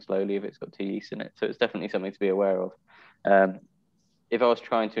keep going slowly if it's got 2 yeast in it. So it's definitely something to be aware of. if I was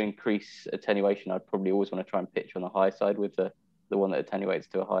trying to increase attenuation, I'd probably always want to try and pitch on the high side with the one that attenuates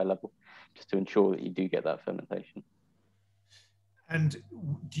to a higher level, just to ensure that you do get that fermentation. And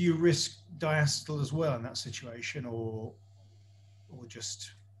do you risk diacetyl as well in that situation, or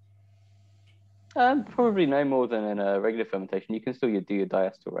just? Probably no more than in a regular fermentation. You can still do your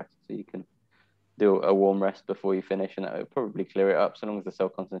diacetyl rest, so you can do a warm rest before you finish, and that will probably clear it up, so long as the cell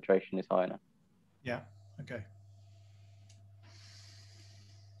concentration is high enough. Yeah. Okay.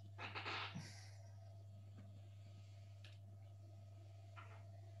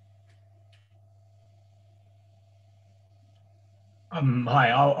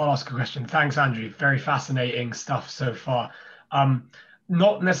 Hi, I'll ask a question. Thanks, Andrew. Very fascinating stuff so far.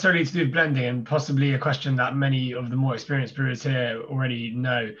 Not necessarily to do with blending, and possibly a question that many of the more experienced brewers here already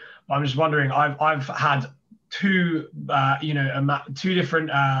know. But I'm just wondering, I've had two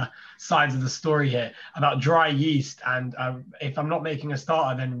different sides of the story here about dry yeast, and if I'm not making a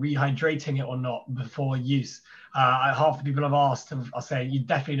starter, then rehydrating it or not before use. Half the people I've asked are saying you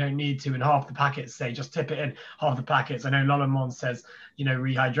definitely don't need to, and half the packets say just tip it in. Half the packets, I know Lollemon says,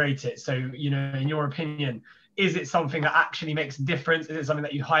 rehydrate it. So, in your opinion, is it something that actually makes a difference? Is it something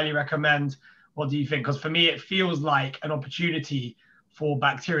that you highly recommend? What do you think? Because for me, it feels like an opportunity for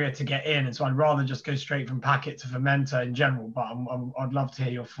bacteria to get in, and so I'd rather just go straight from packet to fermenter in general. But I'd love to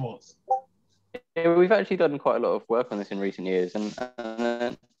hear your thoughts. Yeah, we've actually done quite a lot of work on this in recent years,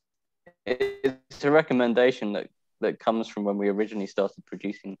 and it's a recommendation that comes from when we originally started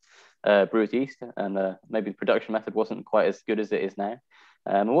producing brewer's yeast, and maybe the production method wasn't quite as good as it is now.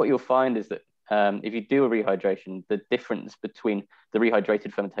 And what you'll find is that if you do a rehydration, the difference between the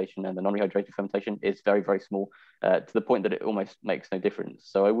rehydrated fermentation and the non-rehydrated fermentation is very, very small, to the point that it almost makes no difference.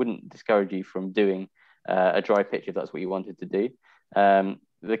 So I wouldn't discourage you from doing a dry pitch if that's what you wanted to do.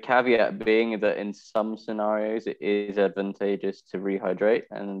 The caveat being that in some scenarios it is advantageous to rehydrate,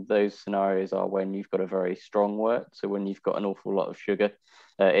 and those scenarios are when you've got a very strong wort. So when you've got an awful lot of sugar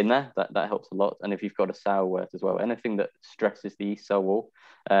in there, that helps a lot. And if you've got a sour wort as well, anything that stresses the yeast cell wall,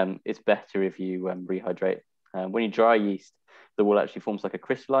 it's better if you rehydrate. When you dry yeast, the wall actually forms like a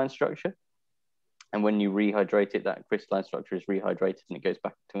crystalline structure. And when you rehydrate it, that crystalline structure is rehydrated and it goes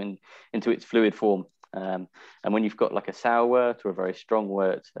back into its fluid form. And when you've got like a sour wort or a very strong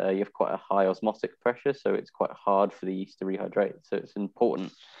wort, you have quite a high osmotic pressure, so it's quite hard for the yeast to rehydrate. So it's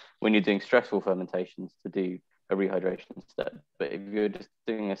important when you're doing stressful fermentations to do a rehydration step. But if you're just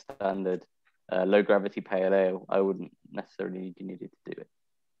doing a standard low gravity pale ale, I wouldn't necessarily need to do it.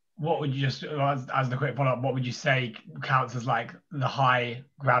 What would you just, as the quick follow-up, what would you say counts as like the high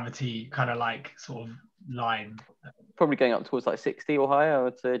gravity kind of like sort of line? Probably going up towards like 60 or higher, I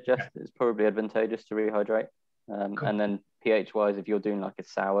would suggest. It's probably advantageous to rehydrate. Cool. And then pH wise, if you're doing like a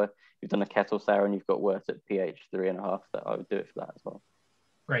sour, you've done a kettle sour and you've got wort at pH 3.5, that I would do it for that as well.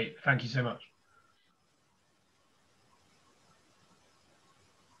 Great, thank you so much.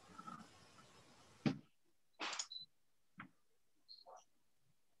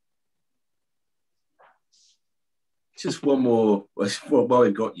 Just one more while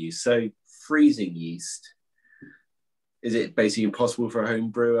we've got you. So freezing yeast, is it basically impossible for a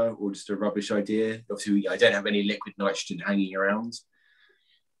home brewer or just a rubbish idea? Obviously, I don't have any liquid nitrogen hanging around.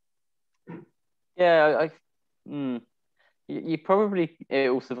 Yeah, you probably,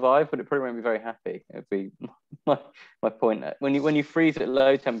 it will survive, but it probably won't be very happy. It would be my point. When you freeze at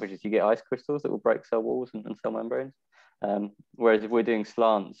low temperatures, you get ice crystals that will break cell walls and cell membranes. Whereas if we're doing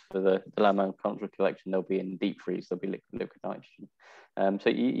slants for the Lamont control collection, they'll be in deep freeze, they'll be liquid nitrogen. So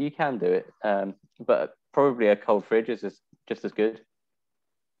you can do it, but probably a cold fridge is just as good,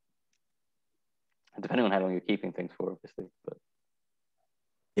 depending on how long you're keeping things for, obviously. But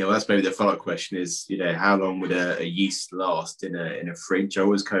yeah, well, that's maybe the follow-up question is, how long would a yeast last in a fridge? I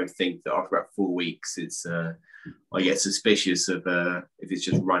always kind of think that after about 4 weeks, it's I get suspicious of if it's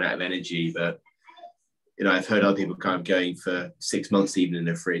just run out of energy, but I've heard other people kind of going for 6 months even in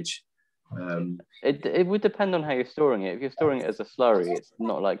a fridge. It would depend on how you're storing it. If you're storing it as a slurry, it's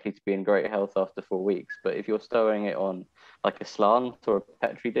not likely to be in great health after 4 weeks. But if you're storing it on like a slant or a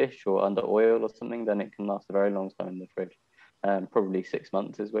Petri dish or under oil or something, then it can last a very long time in the fridge. Probably 6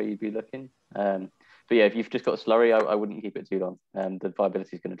 months is where you'd be looking. But yeah, if you've just got a slurry, I wouldn't keep it too long. The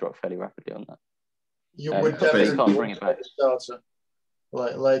viability is going to drop fairly rapidly on that. You would definitely can't bring it back.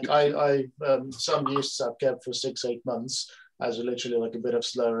 Like I some yeasts I've kept for 6-8 months as literally like a bit of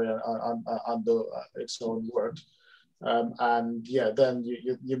slurry under its own wort. And yeah, then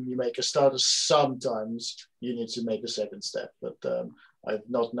you make a starter. Sometimes you need to make a second step, but I've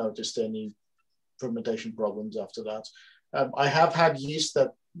not noticed any fermentation problems after that. I have had yeast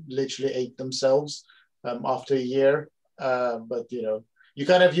that literally ate themselves after a year. But you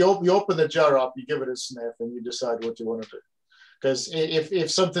open the jar up, you give it a sniff, and you decide what you want to do. Because if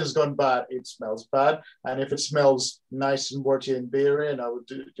something's gone bad, it smells bad, and if it smells nice and worty and beery, and I would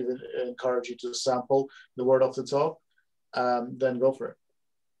encourage you to sample the wort off the top, then go for it.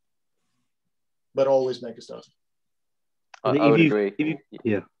 But always make a start. I would agree.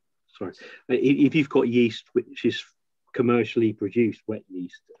 If you've got yeast which is commercially produced wet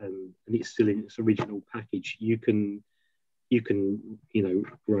yeast and it's still in its original package, you can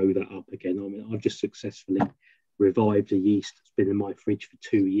grow that up again. I mean, I've just successfully revived a yeast that's been in my fridge for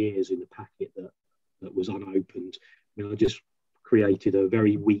 2 years in a packet that was unopened. I mean, I just created a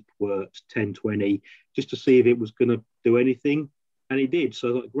very weak wort 1020 just to see if it was going to do anything, and it did. So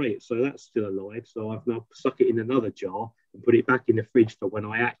I thought, great, so that's still alive. So I've now stuck it in another jar and put it back in the fridge for when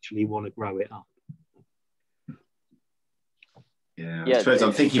I actually want to grow it up. I suppose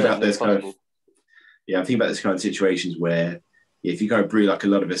I'm thinking about those kind of I'm thinking about those kind of situations where if you go brew like a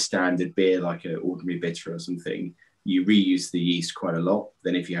lot of a standard beer, like an ordinary bitter or something, you reuse the yeast quite a lot.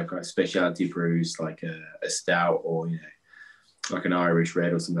 Then if you have kind of specialty brews like a stout or like an Irish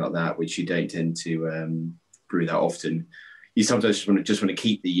red or something like that, which you don't tend to brew that often, you sometimes just want to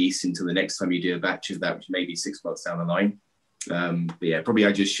keep the yeast until the next time you do a batch of that, which may be 6 months down the line. But probably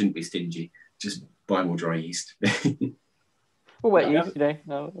I just shouldn't be stingy. Just buy more dry yeast. Well, wet yeast,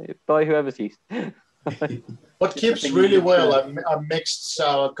 buy whoever's yeast. What keeps really well are mixed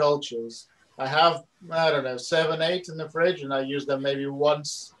sour cultures. I have, 7, 8 in the fridge, and I use them maybe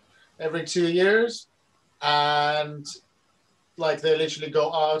once every 2 years. And they literally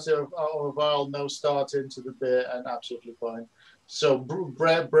go out of a vial, no start into the beer, and absolutely fine. So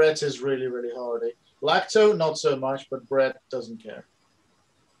Brett is really, really hardy. Lacto, not so much, but Brett doesn't care.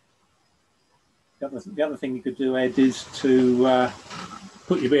 The other thing you could do, Ed, is to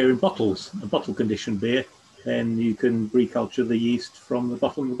put your beer in bottles, a bottle conditioned beer. Then you can reculture the yeast from the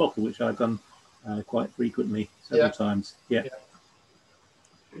bottom of the bottle, which I've done quite frequently, several times.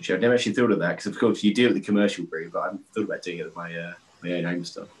 Which I've never actually thought of that, because of course you do it with the commercial brew, but I haven't thought about doing it with my own home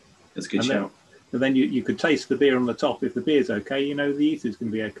stuff. That's a good shout. And then you could taste the beer on the top. If the beer's okay, the yeast is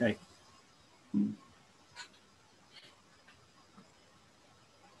going to be okay.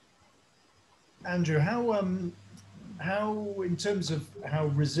 Andrew, how in terms of how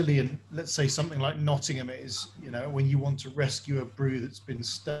resilient, let's say something like Nottingham is, when you want to rescue a brew that's been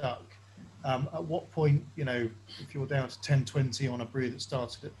stuck, at what point, if you're down to 1020 on a brew that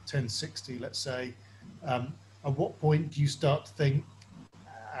started at 1060, let's say, at what point do you start to think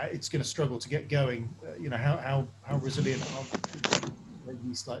it's going to struggle to get going? How resilient are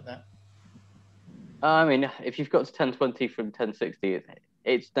yeast like that? I mean, if you've got to 1020 from 1060,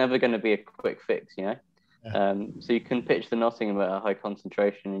 it's never going to be a quick fix, So you can pitch the Nottingham at a high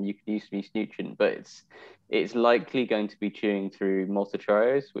concentration and you can use yeast nutrient, but it's likely going to be chewing through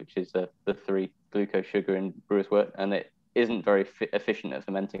maltotriose, which is the 3 glucose, sugar, and brewer's wort, and it isn't very efficient at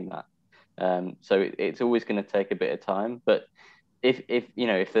fermenting that. So it's always going to take a bit of time. But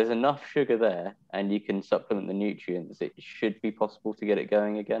if there's enough sugar there and you can supplement the nutrients, it should be possible to get it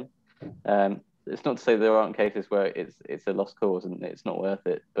going again. It's not to say there aren't cases where it's a lost cause and it's not worth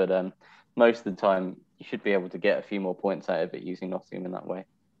it, but most of the time you should be able to get a few more points out of it using Nottingham in that way.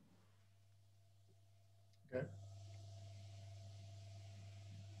 Okay.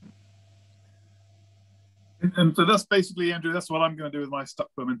 And so that's basically, Andrew, that's what I'm going to do with my stuck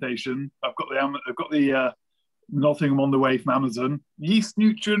fermentation. I've got the Nottingham on the way from Amazon. Yeast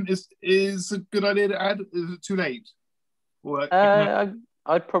nutrient is a good idea to add. Is it too late?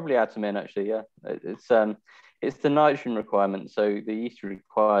 I'd probably add some in, actually. Yeah, it's the nitrogen requirement. So the yeast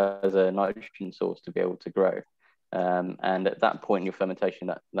requires a nitrogen source to be able to grow, and at that point in your fermentation,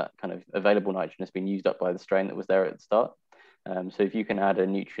 that kind of available nitrogen has been used up by the strain that was there at the start. So if you can add a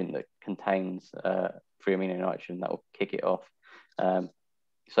nutrient that contains free amino nitrogen, that will kick it off.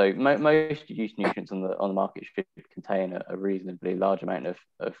 So most yeast nutrients on the market should contain a reasonably large amount of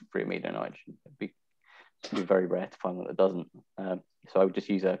free amino nitrogen. It'd be very rare to find one that doesn't. So I would just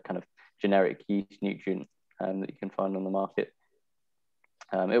use a kind of generic yeast nutrient that you can find on the market.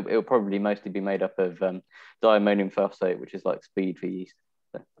 It'll probably mostly be made up of diammonium phosphate, which is like speed for yeast.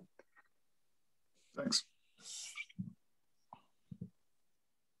 So. Thanks.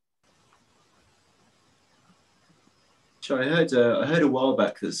 So I heard a while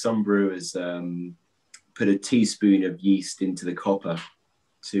back that some brewers put a teaspoon of yeast into the copper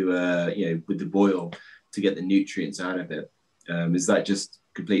to with the boil to get the nutrients out of it. Is that just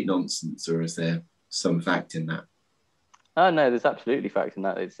complete nonsense, or is there some fact in that? No, there's absolutely fact in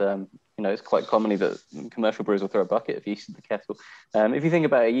that. It's it's quite commonly that commercial brewers will throw a bucket of yeast in the kettle. If you think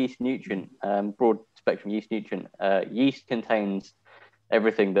about a yeast nutrient, broad spectrum yeast nutrient. Yeast contains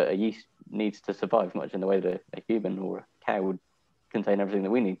everything that a yeast needs to survive, much in the way that a human or a cow would contain everything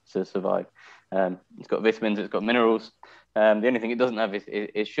that we need to survive. It's got vitamins, it's got minerals. The only thing it doesn't have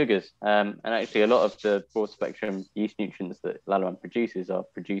is sugars. And actually, a lot of the broad spectrum yeast nutrients that Lalaman produces are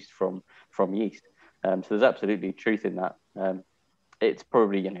produced from yeast. So there's absolutely truth in that. It's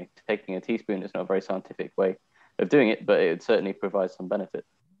probably, taking a teaspoon. It's not a very scientific way of doing it, but it certainly provides some benefit.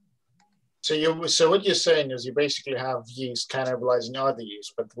 So what you're saying is you basically have yeast cannibalizing other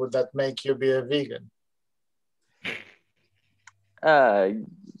yeast, but would that make you be a vegan?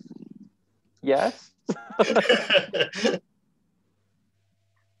 Yes.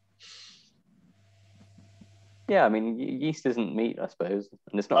 Yeah, I mean, yeast isn't meat, I suppose,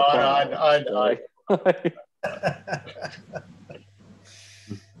 and it's not. I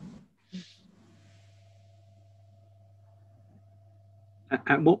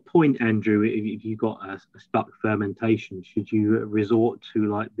At what point, Andrew, if you got a stuck fermentation, should you resort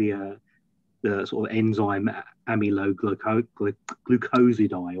to like the sort of enzyme amyloglucosidase,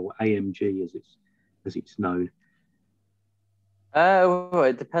 or AMG as it's known? Well,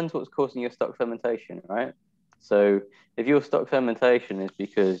 it depends what's causing your stock fermentation, right? So if your stock fermentation is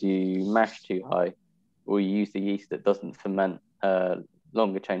because you mash too high, or you use the yeast that doesn't ferment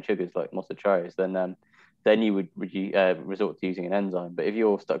longer chain sugars like mosachias, then you would resort to using an enzyme. But if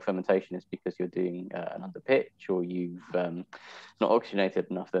your stock fermentation is because you're doing an underpitch, or you've not oxygenated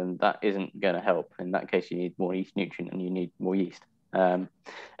enough, then that isn't going to help. In that case, you need more yeast nutrient and you need more yeast.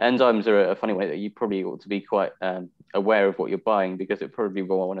 Enzymes are a funny way that you probably ought to be quite aware of what you're buying, because it probably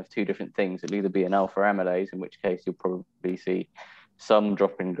will be one of two different things. It'll either be an alpha amylase, in which case you'll probably see some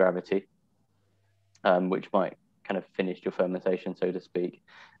drop in gravity, which might kind of finish your fermentation, so to speak.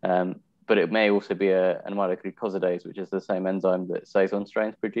 But it may also be an amyloglucosidase, which is the same enzyme that Saison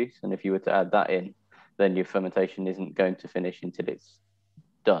strains produce. And if you were to add that in, then your fermentation isn't going to finish until it's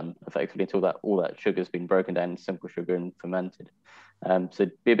done, effectively, until all that sugar's been broken down into simple sugar and fermented. So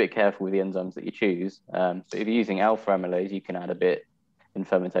be a bit careful with the enzymes that you choose. But if you're using alpha amylase, you can add a bit in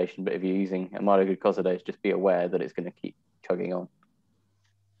fermentation. But if you're using amyloglucosidase, just be aware that it's going to keep chugging on.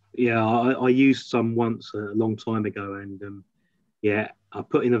 Yeah, I used some once a long time ago, and I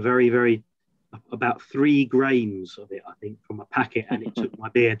put in about 3 grains of it, I think, from a packet, and it took my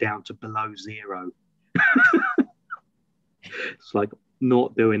beer down to below 0. It's like,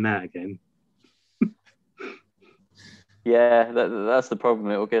 not doing that again. Yeah, that's the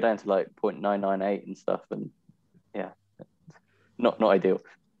problem. It will go down to like 0.998 and stuff, and yeah, not ideal.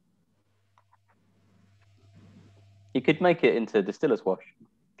 You could make it into distiller's wash.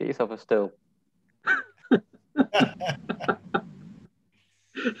 Get yourself a still.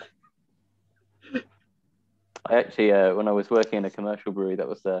 I actually, when I was working in a commercial brewery, that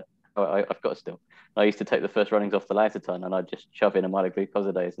was I've got a still. I used to take the first runnings off the latter ton, and I'd just shove in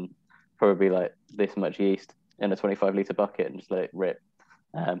amyloglucosidase and probably like this much yeast in a 25-litre bucket and just let it rip.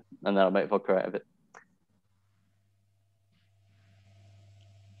 And then I'll make vodka out of it.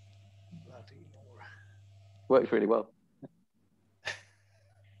 Works really well.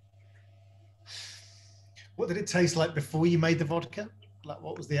 What did it taste like before you made the vodka? Like,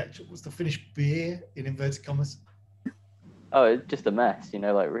 what's the finished beer, in inverted commas? Oh, it's just a mess,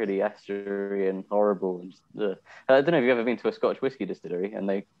 like really estery and horrible. And just, I don't know if you've ever been to a Scotch whiskey distillery, and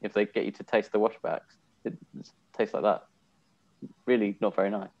if they get you to taste the washbacks, it tastes like that. Really not very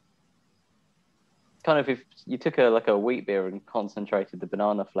nice. Kind of if you took a wheat beer and concentrated the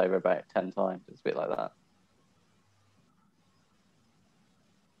banana flavour about 10 times, it's a bit like that.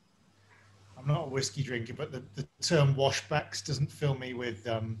 I'm not a whiskey drinker, but the term washbacks doesn't fill me with.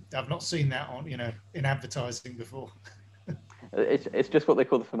 I've not seen that on in advertising before. It's just what they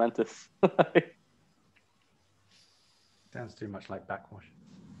call the fermenters. Sounds too much like backwash.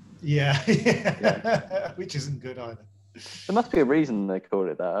 Yeah. Which isn't good either. There must be a reason they call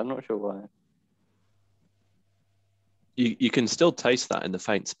it that. I'm not sure why. You can still taste that in the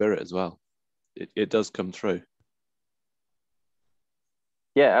faint spirit as well. It does come through.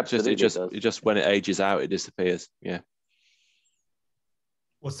 Yeah, absolutely. It just when it ages out, it disappears. Yeah.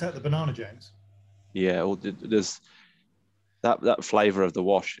 What's that? The banana, James? Yeah. Or there's that flavour of the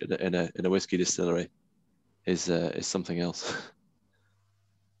wash in a whiskey distillery is something else.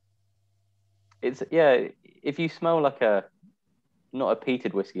 If you smell like not a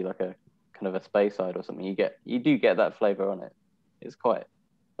peated whiskey, like a kind of a Speyside or something, you do get that flavour on it. It's quite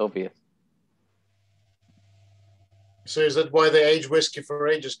obvious. So is that why they age whiskey for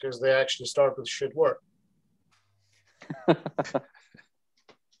ages? Because they actually start with shit work?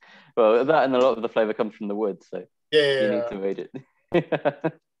 Well, that and a lot of the flavour comes from the wood, so you need to age it.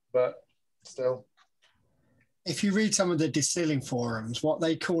 But still. if you read some of the distilling forums, what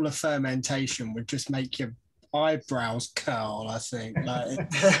they call a fermentation would just make your eyebrows curl, I think. Like,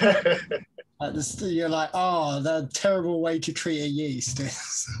 you're like, oh, the terrible way to treat a yeast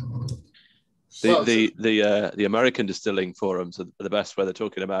is. The American distilling forums are the best, where they're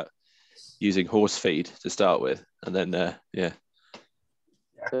talking about using horse feed to start with, and then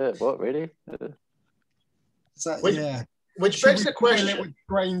what really? So, which begs the question. With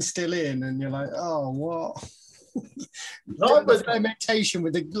grain still in, and you're like, oh, what? No, but fermentation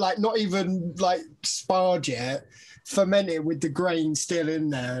with the not even like sparge yet, fermented with the grain still in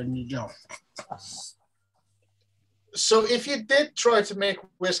there, and you go. So if you did try to make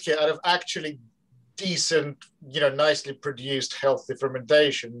whiskey out of actually decent, nicely produced, healthy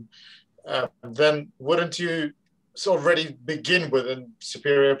fermentation, then wouldn't you already begin with a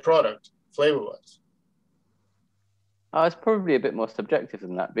superior product flavor-wise? It's probably a bit more subjective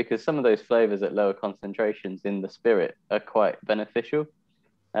than that, because some of those flavors at lower concentrations in the spirit are quite beneficial.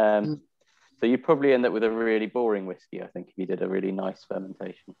 So you'd probably end up with a really boring whiskey, I think, if you did a really nice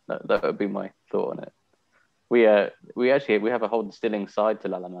fermentation. That would be my thought on it. We have a whole distilling side to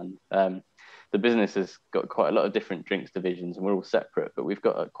Lallemand. The business has got quite a lot of different drinks divisions, and we're all separate, but we've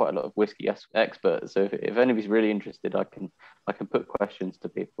got quite a lot of whiskey experts. So if anybody's really interested, I can put questions to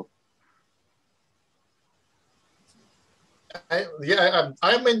people.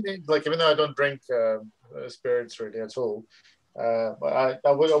 I'm in, even though I don't drink spirits really at all, but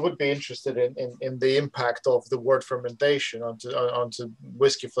I would be interested in the impact of the word fermentation onto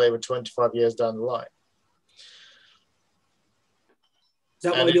whiskey flavor 25 years down the line. Is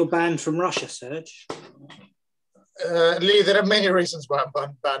that why you're banned from Russia, Serge? Lee, there are many reasons why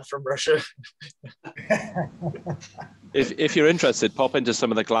I'm banned from Russia. If you're interested, pop into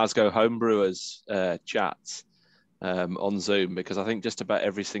some of the Glasgow homebrewers chats on Zoom, because I think just about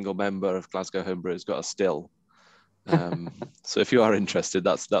every single member of Glasgow Homebrewers got a still. So if you are interested,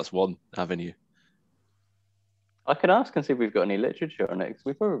 that's one avenue. I can ask and see if we've got any literature on it, because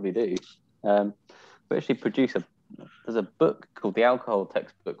we probably do. We actually there's a book called The Alcohol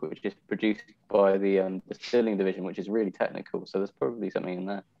Textbook, which is produced by the distilling division, which is really technical. So there's probably something in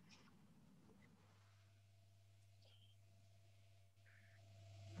there.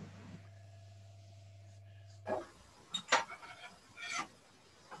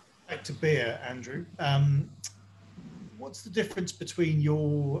 Back to beer, Andrew. What's the difference between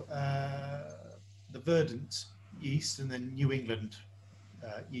your the Verdant yeast and then New England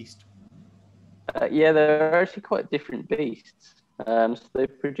yeast? They're actually quite different beasts. So they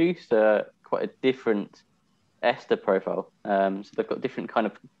produce quite a different ester profile. So they've got different kind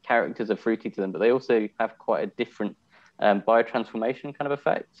of characters of fruity to them, but they also have quite a different biotransformation kind of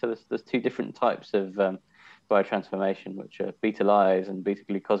effect. So there's two different types of biotransformation, which are beta lyase and beta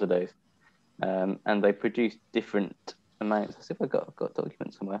glucosidase, and they produce different amounts. Let's see if I've got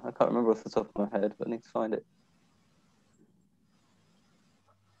documents somewhere. I can't remember off the top of my head, but I need to find it.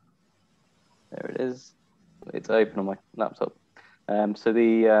 There it is. It's open on my laptop. So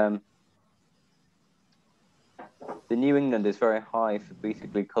the New England is very high for beta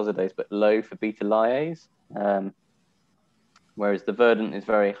glucosidase, but low for beta lyase. Whereas the Verdant is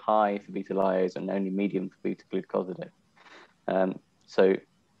very high for beta lyase and only medium for beta glucosidase. So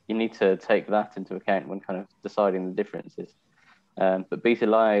you need to take that into account when kind of deciding the differences. But beta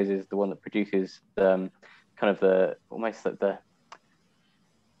lyase is the one that produces almost like the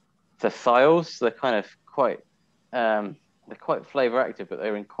thiols. They're kind of quite flavor active, but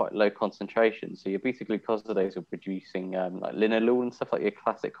they're in quite low concentration. So your beta glucosidase are producing like linalool and stuff, like your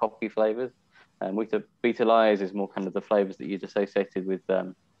classic hoppy flavors. With the beta lyase is more kind of the flavors that you'd associated with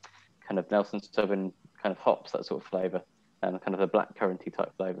kind of Nelson Sauvin kind of hops, that sort of flavor, and kind of the black curranty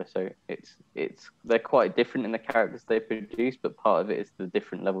type flavor. So they're quite different in the characters they produce, but part of it is the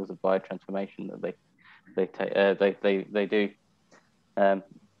different levels of biotransformation that they do.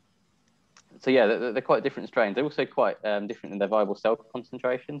 So yeah, they're quite different strains. They're also quite different in their viable cell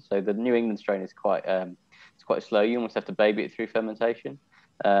concentration. So the New England strain is quite slow. You almost have to baby it through fermentation.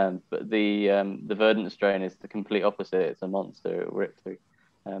 But the Verdant strain is the complete opposite. It's a monster. It'll rip through.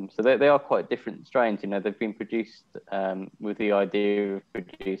 So they are quite different strains. You know, they've been produced with the idea of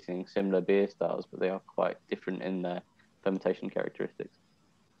producing similar beer styles, but they are quite different in their fermentation characteristics.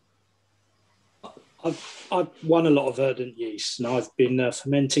 I've won a lot of Verdant yeast, and I've been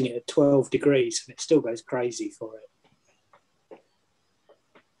fermenting it at 12 degrees, and it still goes crazy for it.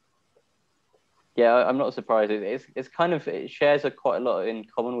 Yeah, I'm not surprised. It's kind of, it shares quite a lot in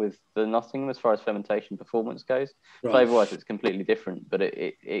common with the Nottingham as far as fermentation performance goes. Right. Flavour-wise, it's completely different, but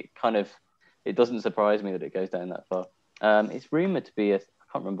it doesn't surprise me that it goes down that far. It's rumoured to be I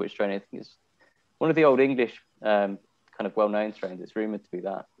can't remember which strain. I think it's one of the old English kind of well-known strains. It's rumoured to be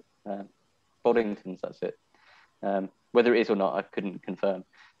that. Boddington's, that's it. Whether it is or not, I couldn't confirm.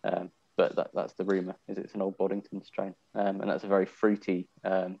 But that's the rumour, is it's an old Boddington strain. And that's a very fruity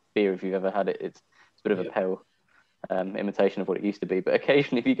beer if you've ever had it. It's a bit of a pale imitation of what it used to be. But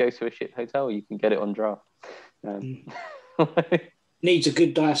occasionally, if you go to a ship hotel, you can get it on draft. Needs a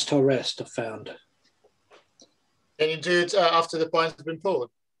good diastole rest, I've found. Can you do it after the pints have been poured?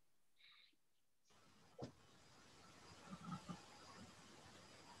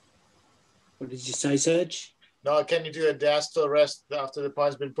 What did you say, Serge? No, can you do a diastole rest after the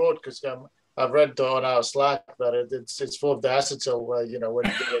pine's been poured? Because I've read on our Slack that it's full of diacetyl when you do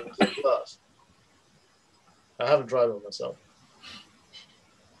it into the glass. I haven't tried it myself.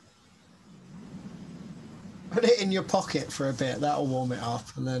 Put it in your pocket for a bit. That'll warm it up,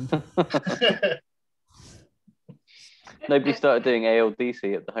 and then. Nobody started doing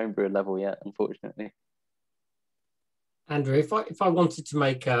ALDC at the homebrewer level yet, unfortunately. Andrew, if I wanted to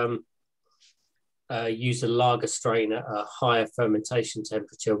make use a lager strain at a higher fermentation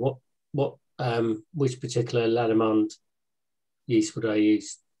temperature, which particular Lannemund yeast would I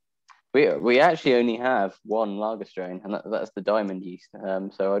use? We actually only have one lager strain, and that's the diamond yeast.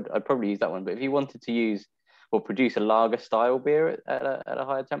 So I'd probably use that one. But if you wanted to use or produce a lager style beer at a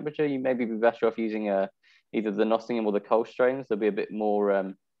higher temperature, you maybe be better off using either the Nottingham or the Kolsch strains. They'll be a bit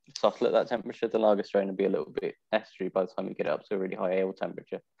more subtle at that temperature. The lager strain will be a little bit estery by the time you get up to a really high ale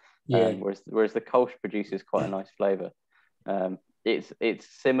temperature. Yeah. Whereas the Kolsch produces quite a nice flavour. It's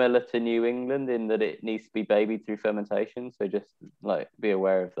similar to New England in that it needs to be babied through fermentation. So just like be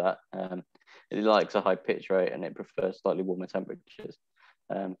aware of that. It likes a high pitch rate and it prefers slightly warmer temperatures.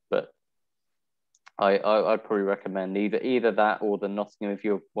 But I'd probably recommend either that or the Nottingham if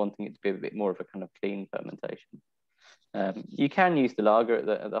you're wanting it to be a bit more of a kind of clean fermentation. You can use the lager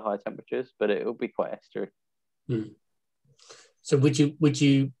at the higher temperatures, but it will be quite estery. So would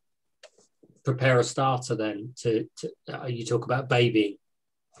you prepare a starter then to you talk about babying?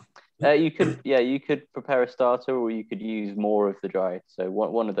 You could prepare a starter, or you could use more of the dry. So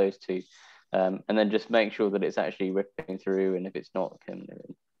one of those two, and then just make sure that it's actually ripping through. And if it's not,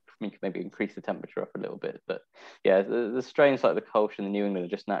 you can maybe increase the temperature up a little bit. But yeah, the strains like the Kolsch and the New England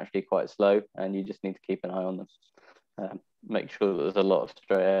are just naturally quite slow, and you just need to keep an eye on them. Make sure that there's a lot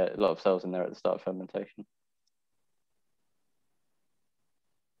of cells in there at the start of fermentation.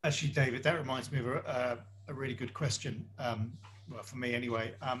 Actually, David, that reminds me of a really good question. Well, for me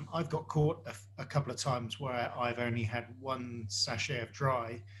anyway. I've got caught a couple of times where I've only had one sachet of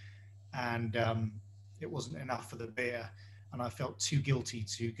dry, and it wasn't enough for the beer, and I felt too guilty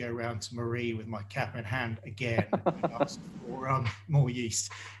to go around to Marie with my cap in hand again and ask for more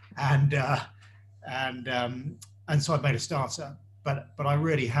yeast, and so I made a starter, but I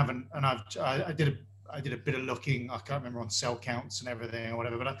really haven't, and I did a bit of looking. I can't remember on cell counts and everything or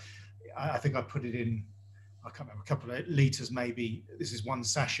whatever, but I think I put it in, I can't remember, a couple of litres maybe. This is one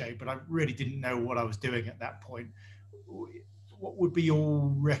sachet, but I really didn't know what I was doing at that point. What would be your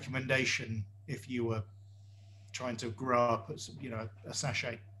recommendation if you were trying to grow up, a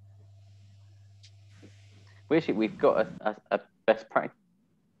sachet? We've got a best practice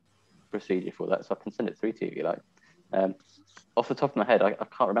procedure for that, so I can send it through to you if you like. Off the top of my head, I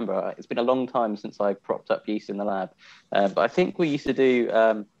can't remember. It's been a long time since I propped up yeast in the lab, but I think we used to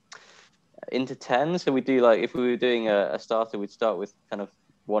do into 10. So we do, like, if we were doing a starter, we'd start with kind of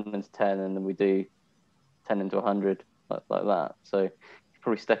 1 into 10, and then we do 10 into 100, like that. So you could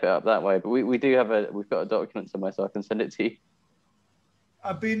probably step it up that way. But we've got a document somewhere, so I can send it to you.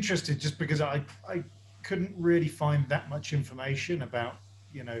 I'd be interested, just because I couldn't really find that much information about,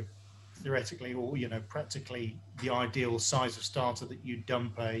 theoretically or practically the ideal size of starter that you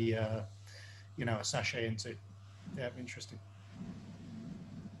dump a sachet into. Yeah, interesting.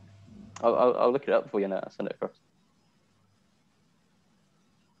 I'll look it up for you now. I'll send it across.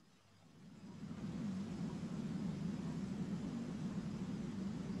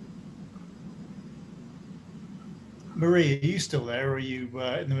 Marie, are you still there, or are you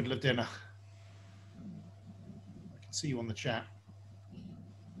in the middle of dinner? I can see you on the chat.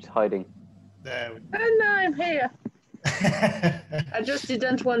 Just hiding. There. No, I'm here. I just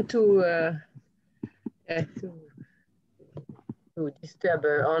didn't want to disturb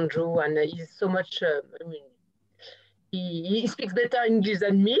Andrew, and he's so much. He speaks better English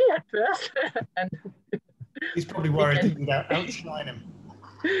than me at first, and he's probably worried that you'd outshine him.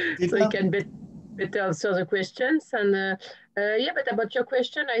 So he can better answer the questions. And yeah, but about your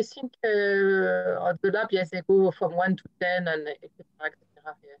question, I think on the lab, yes, they go from 1 to 10, and etc.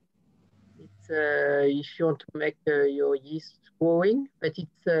 Yeah. It's if you want to make your yeast growing, but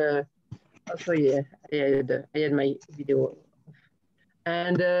it's Also, yeah, I had my video.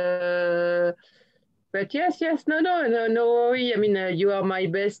 And but yes, no worry. I mean, you are my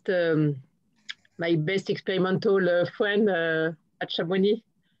best experimental friend at Chamonix.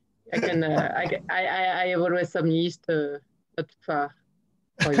 I can I have always some yeast not far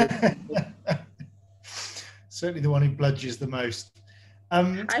for you. Certainly the one who bludges the most. I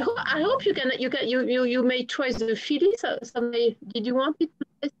hope you may try the Philly someday. Did you want me to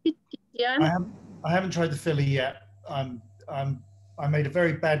test it, Jan? I haven't tried the Philly yet. I made a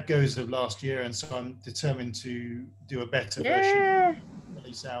very bad goes of last year, and so I'm determined to do a better version of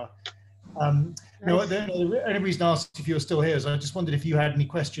Philly sour. No, the only reason I asked if you were still here is I just wondered if you had any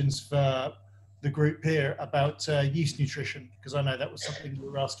questions for the group here about yeast nutrition, because I know that was something you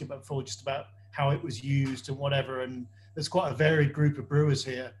were asking about before, just about how it was used and whatever. And there's quite a varied group of brewers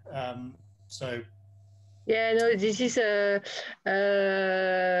here. So. Yeah, no, this is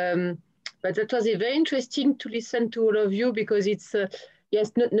but that was very interesting to listen to all of you, because it's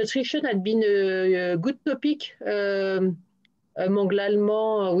yes, nutrition had been a good topic among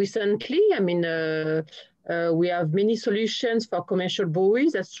l'Allemand recently. I mean, we have many solutions for commercial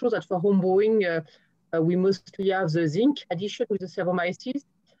breweries. That's true that for home brewing, we mostly have the zinc addition with the Saccharomyces.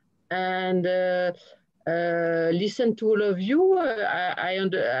 And listen to all of you. I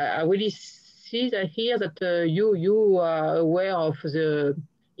really see that here that you are aware of the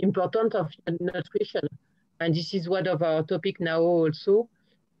importance of nutrition, and this is one of our topic now also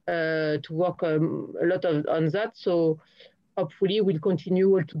to work a lot on that. So hopefully we'll continue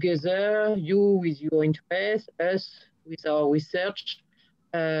all together, you with your interest, us with our research,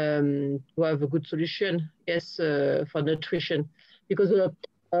 to have a good solution, yes, for nutrition. Because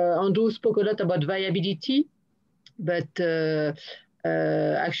Andrew spoke a lot about viability, but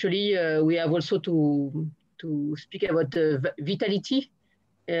actually we have also to speak about vitality.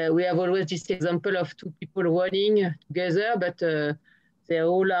 We have always this example of two people running together, but they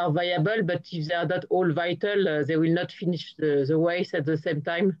all are viable, but if they are not all vital, they will not finish the race at the same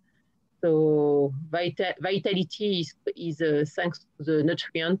time. So vitality is thanks to the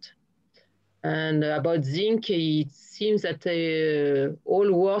nutrient. And about zinc, it seems that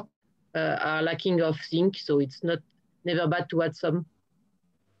all world are lacking of zinc, so it's never bad to add some.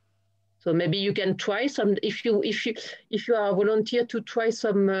 So maybe you can try some if you are a volunteer to try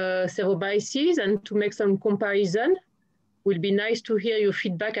some Saccharomyces and to make some comparison. Will be nice to hear your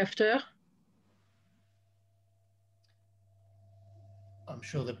feedback after. I'm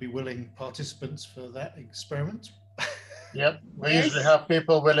sure there'd be willing participants for that experiment. Yep, we usually have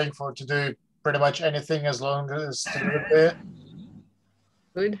people willing to do pretty much anything as long as to do it there.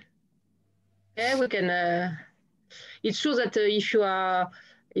 Good. Yeah, we can. It's true that if you are,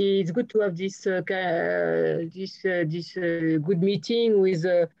 it's good to have this good meeting with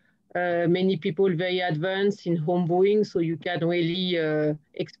many people very advanced in home brewing, so you can really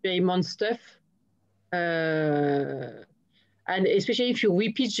experiment stuff. And especially if you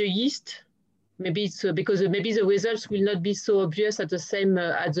repeat the yeast, maybe it's because maybe the results will not be so obvious at the same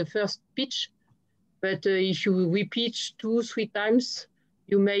at the first pitch, but if you repeat 2-3 times,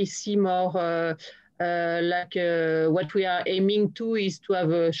 you may see more what we are aiming to is to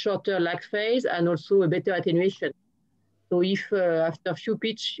have a shorter lag phase and also a better attenuation. So if after a few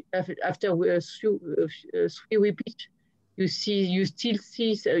pitch, after 3 repeats, you still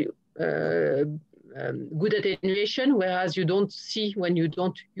see good attenuation, whereas you don't see when you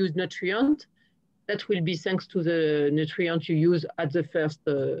don't use nutrient. That will be thanks to the nutrient you use at the first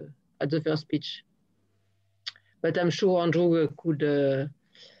pitch. But I'm sure Andrew could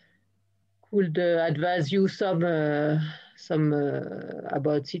advise you some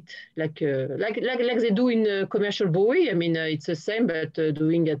about it, like they do in commercial brewery. I mean, it's the same, but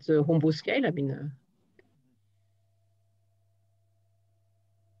doing at the homebrew scale. I mean.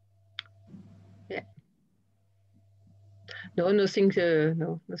 Yeah. No, nothing else.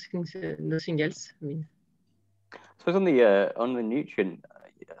 I mean. So on the nutrient,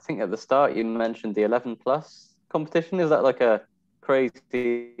 I think at the start you mentioned the 11+ competition. Is that like a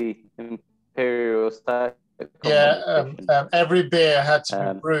crazy imperial style? Yeah, every beer had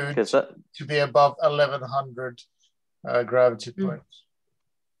to be brewed to be above 1100 gravity points.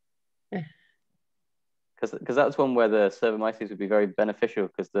 Because that's one where the Saccharomyces would be very beneficial,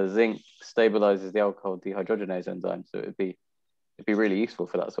 because the zinc stabilizes the alcohol dehydrogenase enzyme, so it'd be really useful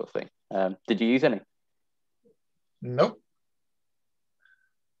for that sort of thing. Did you use any? Nope.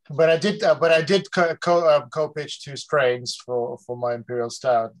 But I did co-pitch 2 strains for my imperial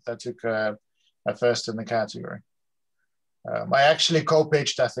stout that took a first in the category. I actually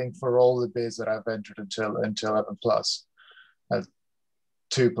co-pitched, I think, for all the beers that I've entered until 11+,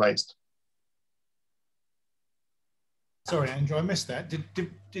 2 placed. Sorry, Andrew, I missed that.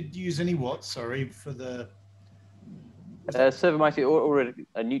 Did you use any what? Sorry for the. Cervomyces or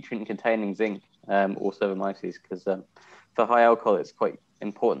a nutrient containing zinc or Cervomyces, because for high alcohol it's quite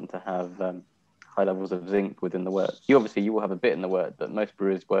important to have high levels of zinc within the wort. You will have a bit in the wort, but most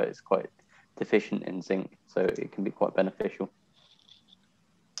brewers' wort is quite deficient in zinc, so it can be quite beneficial.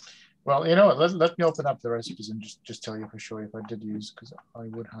 Well, you know what? Let me open up the recipes and just tell you for sure if I did use, because I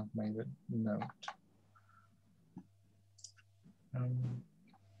would have made a note.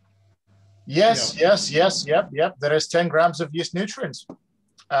 Yes, yep. There is 10 grams of yeast nutrients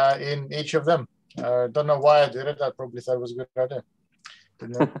in each of them. Don't know why I did it. I probably thought it was a good idea.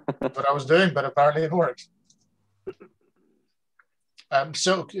 Didn't know what I was doing, but apparently it worked.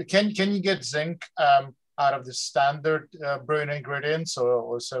 So can you get zinc out of the standard brewing ingredients,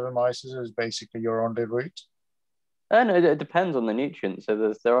 or Cervomyces is basically your only route? No, it depends on the nutrients.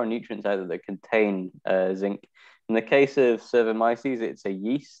 So there are nutrients out there that contain zinc. In the case of Cervomyces, it's a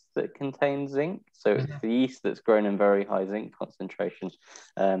yeast that contains zinc. So it's the yeast that's grown in very high zinc concentration.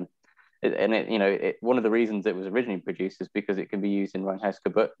 One of the reasons it was originally produced is because it can be used in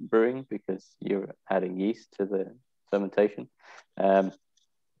Reinheitsgebot brewing, because you're adding yeast to the fermentation.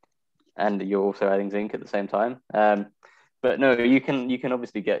 And you're also adding zinc at the same time. But no, you can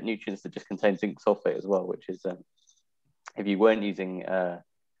obviously get nutrients that just contain zinc sulfate as well, which is, if you weren't using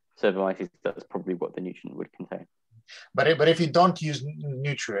Cervomyces, that's probably what the nutrient would contain. But if you don't use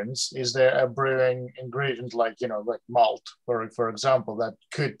nutrients, is there a brewing ingredient like malt, for example, that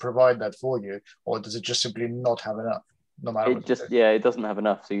could provide that for you, or does it just simply not have enough? No matter what. It doesn't have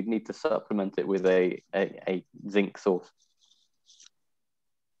enough, so you'd need to supplement it with a zinc source.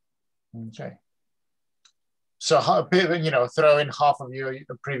 Okay. So throw in half of your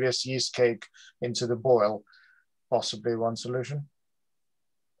previous yeast cake into the boil, possibly one solution.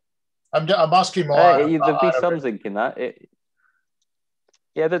 I'm asking more. There'd be some zinc in that.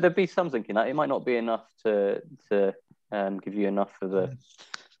 There'd be some zinc in that. It might not be enough to give you enough for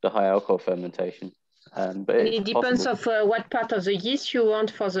the high alcohol fermentation. But it depends of what part of the yeast you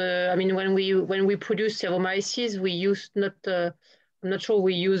want for the. I mean, when we produce Cervomyces, we use not. I'm not sure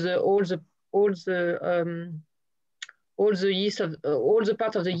we use all the yeast of all the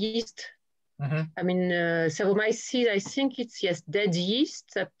part of the yeast. I mean, Cervomyces, I think it's dead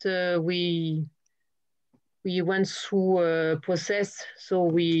yeast that we went through a process. So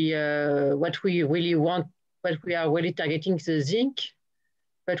what we really want, what we are really targeting is the zinc.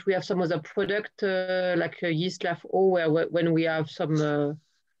 But we have some other product like yeast LAF-O, where when we have some,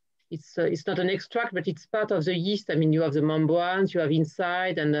 it's not an extract, but it's part of the yeast. I mean, you have the membranes, you have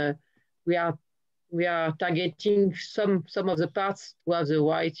inside, and we are targeting some of the parts to have the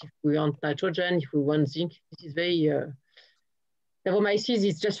white if we want nitrogen, if we want zinc. This is very, Cervomyces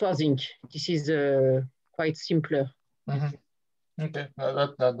is just for zinc. This is quite simpler. Okay,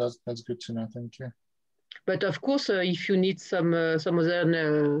 that's good to know, thank you. But of course, if you need some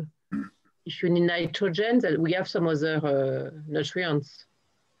other, if you need nitrogen, that we have some other nutrients.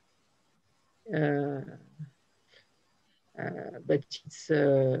 But it's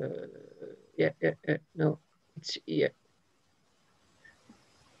no, it's I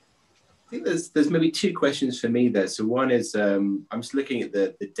think there's maybe two questions for me there. So one is I'm just looking at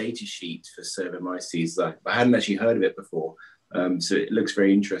the data sheet for Cervomyces. I hadn't actually heard of it before, so it looks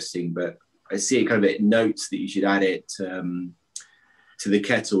very interesting. But I see it notes that you should add it to the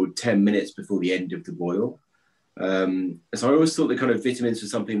kettle 10 minutes before the end of the boil. So I always thought that vitamins were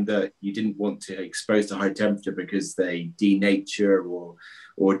something that you didn't want to expose to high temperature because they denature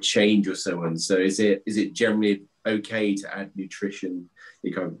or change or so on. So is it generally okay to add nutrition,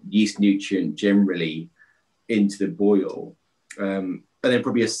 yeast nutrient generally, into the boil? And then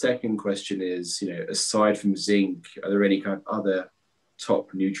probably a second question is, aside from zinc, are there any other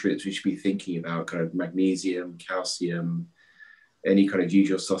top nutrients we should be thinking about? Magnesium, calcium, any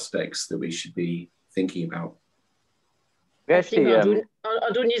usual suspects that we should be thinking about? I think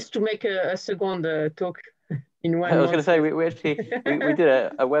Andrew needs to make a second talk in 1 month. I was going to say, we actually we did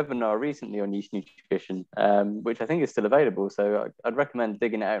a webinar recently on yeast nutrition, which I think is still available. So I'd recommend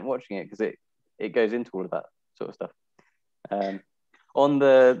digging it out and watching it, because it goes into all of that sort of stuff. On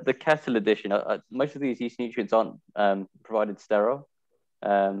the kettle edition, most of these yeast nutrients aren't provided sterile.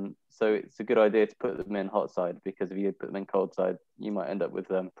 So it's a good idea to put them in hot side, because if you put them in cold side, you might end up with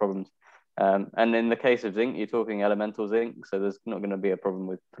problems. And in the case of zinc, you're talking elemental zinc, so there's not going to be a problem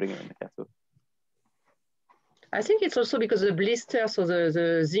with putting it in the kettle. I think it's also because the blister, so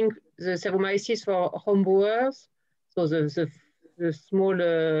the zinc, the Cervomyces for homebrewers, so the small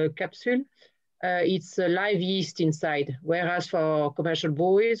capsule, it's live yeast inside, whereas for commercial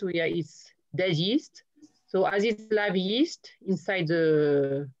breweries, it's dead yeast. So as it's live yeast inside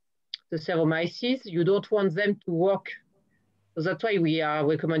the Saccharomyces, you don't want them to work. So that's why we are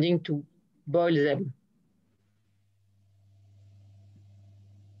recommending to boil them.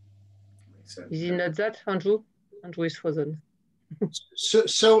 Is it not that, Andrew? Andrew is frozen.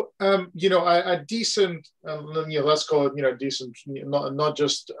 So you know, a decent, you know, let's call it, you know, decent, not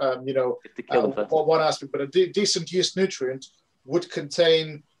just, you know, one aspect, but a decent yeast nutrient would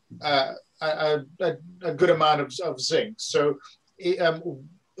contain a good amount of zinc. So,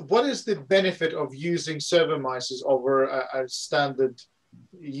 what is the benefit of using Saccharomyces over a standard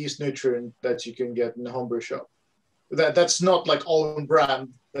yeast nutrient that you can get in the homebrew shop? That's not like own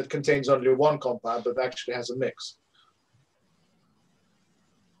brand that contains only one compound, but actually has a mix.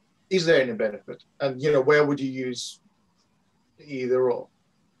 Is there any benefit? And, you know, where would you use either or?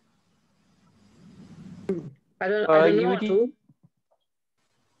 I don't know.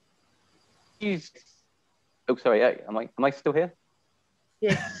 Use. Oh, sorry. Am I still here?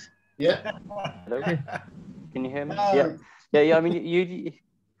 Yes. Yeah. Hello. Can you hear me? No. Yeah. I mean, you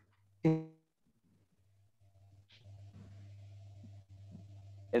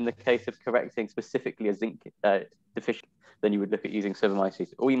in the case of correcting specifically a zinc deficiency, then you would look at using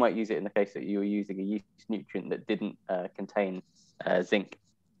Saccharomyces. Or you might use it in the case that you were using a yeast nutrient that didn't contain zinc.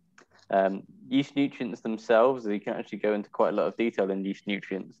 Yeast nutrients themselves, you can actually go into quite a lot of detail in yeast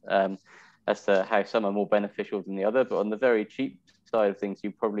nutrients as to how some are more beneficial than the other. But on the very cheap side of things,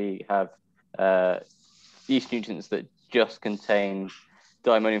 you probably have yeast nutrients that just contain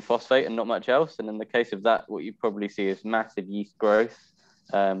diammonium phosphate and not much else. And in the case of that, what you probably see is massive yeast growth,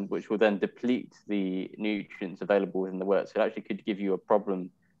 which will then deplete the nutrients available within the wort. So it actually could give you a problem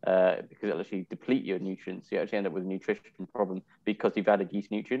because it'll actually deplete your nutrients. You actually end up with a nutrition problem because you've added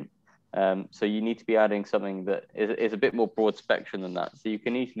yeast nutrient. So you need to be adding something that is a bit more broad spectrum than that. So you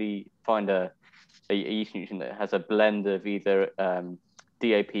can easily find a yeast nutrient that has a blend of either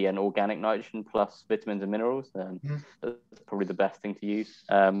DAP and organic nitrogen plus vitamins and minerals. That's probably the best thing to use.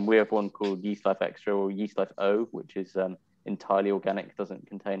 We have one called Yeast Life Extra or Yeast Life O, which is entirely organic, doesn't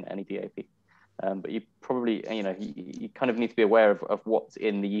contain any DAP. But you probably, you know, you kind of need to be aware of what's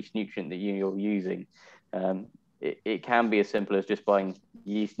in the yeast nutrient that you're using. It can be as simple as just buying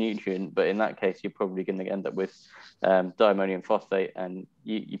yeast nutrient, but in that case, you're probably going to end up with diammonium phosphate, and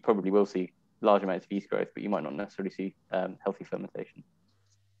you probably will see large amounts of yeast growth, but you might not necessarily see healthy fermentation.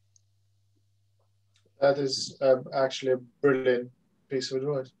 That is actually a brilliant piece of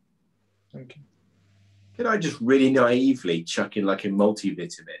advice. Thank you. Could I just really naively chuck in like a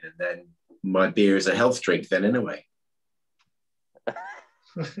multivitamin and then my beer is a health drink then in a way?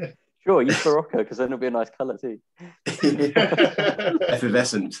 Sure, use Barocca because then it'll be a nice colour too.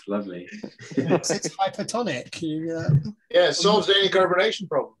 Effervescent, lovely. It's hypertonic. Yeah, it solves any carbonation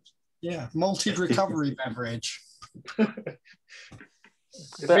problems. Yeah, malted recovery beverage. It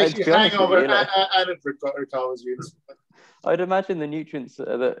makes you hangover and it recovers you. I'd imagine the nutrients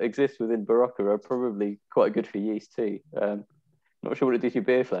that exist within Barocca are probably quite good for yeast too. Not sure what it does to your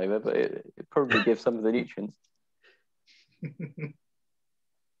beer flavour, but it probably gives some of the nutrients.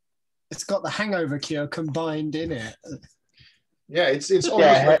 It's got the hangover cure combined in it. Yeah, it's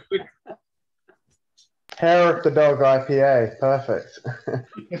almost like Hair of the Dog IPA, perfect.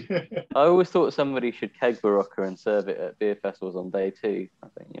 I always thought somebody should keg Barocca and serve it at beer festivals on day 2. I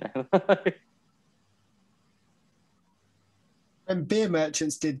think, you know. When beer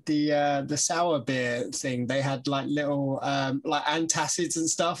merchants did the sour beer thing, they had like little like antacids and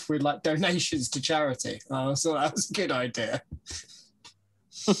stuff with like donations to charity. I thought that was a good idea.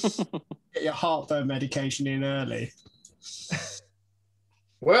 Get your heartburn medication in early.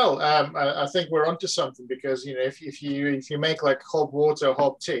 Well, I think we're onto something because, you know, if you make like hot water,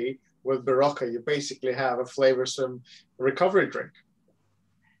 hot tea with Barocca, you basically have a flavoursome recovery drink.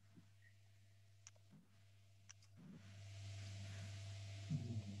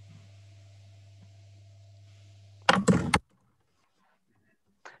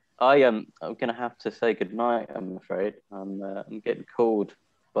 I'm going to have to say goodnight, I'm afraid. I'm getting called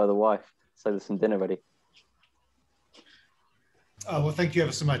by the wife, so there's some dinner ready. Oh, well, thank you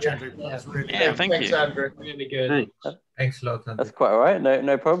ever so much, Andrew. Yeah, Thanks, you. Andrew. Really good. Thanks a lot, Andrew. That's quite all right.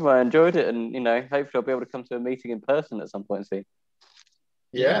 No problem. I enjoyed it, and you know, hopefully I'll be able to come to a meeting in person at some point soon.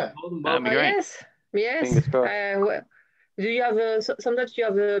 Yeah, that'd be great. Yes. Fingers crossed. Do you have sometimes you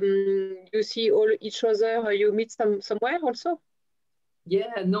have you see each other, or you meet somewhere also?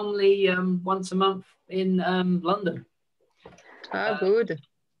 Yeah, normally once a month in London. Ah, good.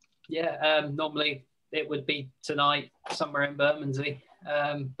 Yeah, normally it would be tonight somewhere in Bermondsey,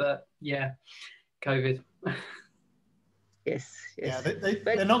 but yeah, COVID. Yes. Yeah,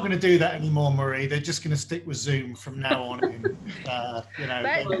 they're not going to do that anymore, Marie. They're just going to stick with Zoom from now on in. You know,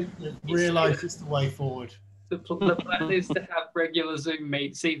 they realise it's the way forward. The plan is to have regular Zoom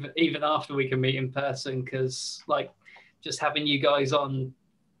meets even after we can meet in person, because like just having you guys on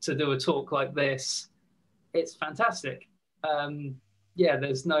to do a talk like this, it's fantastic. Yeah,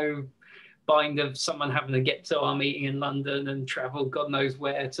 there's no bind of someone having to get to our meeting in London and travel God knows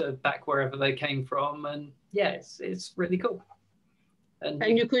where to back wherever they came from, and yeah, it's really cool.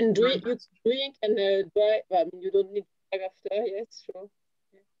 And you can drink and drive. You don't need to drive after. Yes, sure.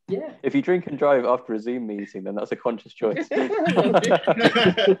 Yeah. If you drink and drive after a Zoom meeting, then that's a conscious choice. Yeah,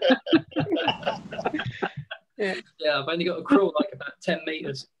 I've only got to crawl like about 10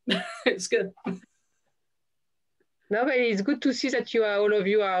 meters. It's good. No, but it's good to see that all of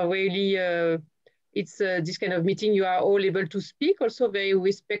you are really, it's this kind of meeting, you are all able to speak, also very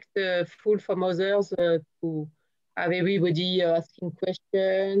respectful from others, to have everybody asking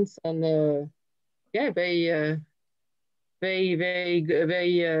questions, and yeah, very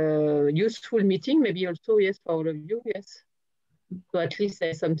useful meeting, maybe also, yes, for all of you, yes. So at least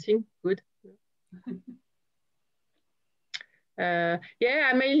there's something good. Yeah,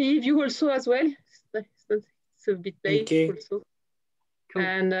 I may leave you also as well. It's a bit late also. Cool.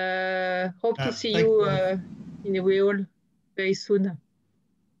 And hope to see you in a real very soon.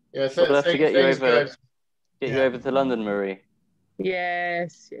 Yeah, we'll have to get you over to London, Marie.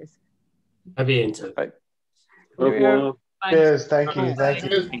 Yes, yes. I'll be into it. Cheers, thank you. Thank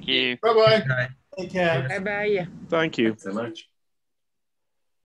you. Thank you. Bye-bye. Take care. Bye-bye. Thank you. Thanks so much.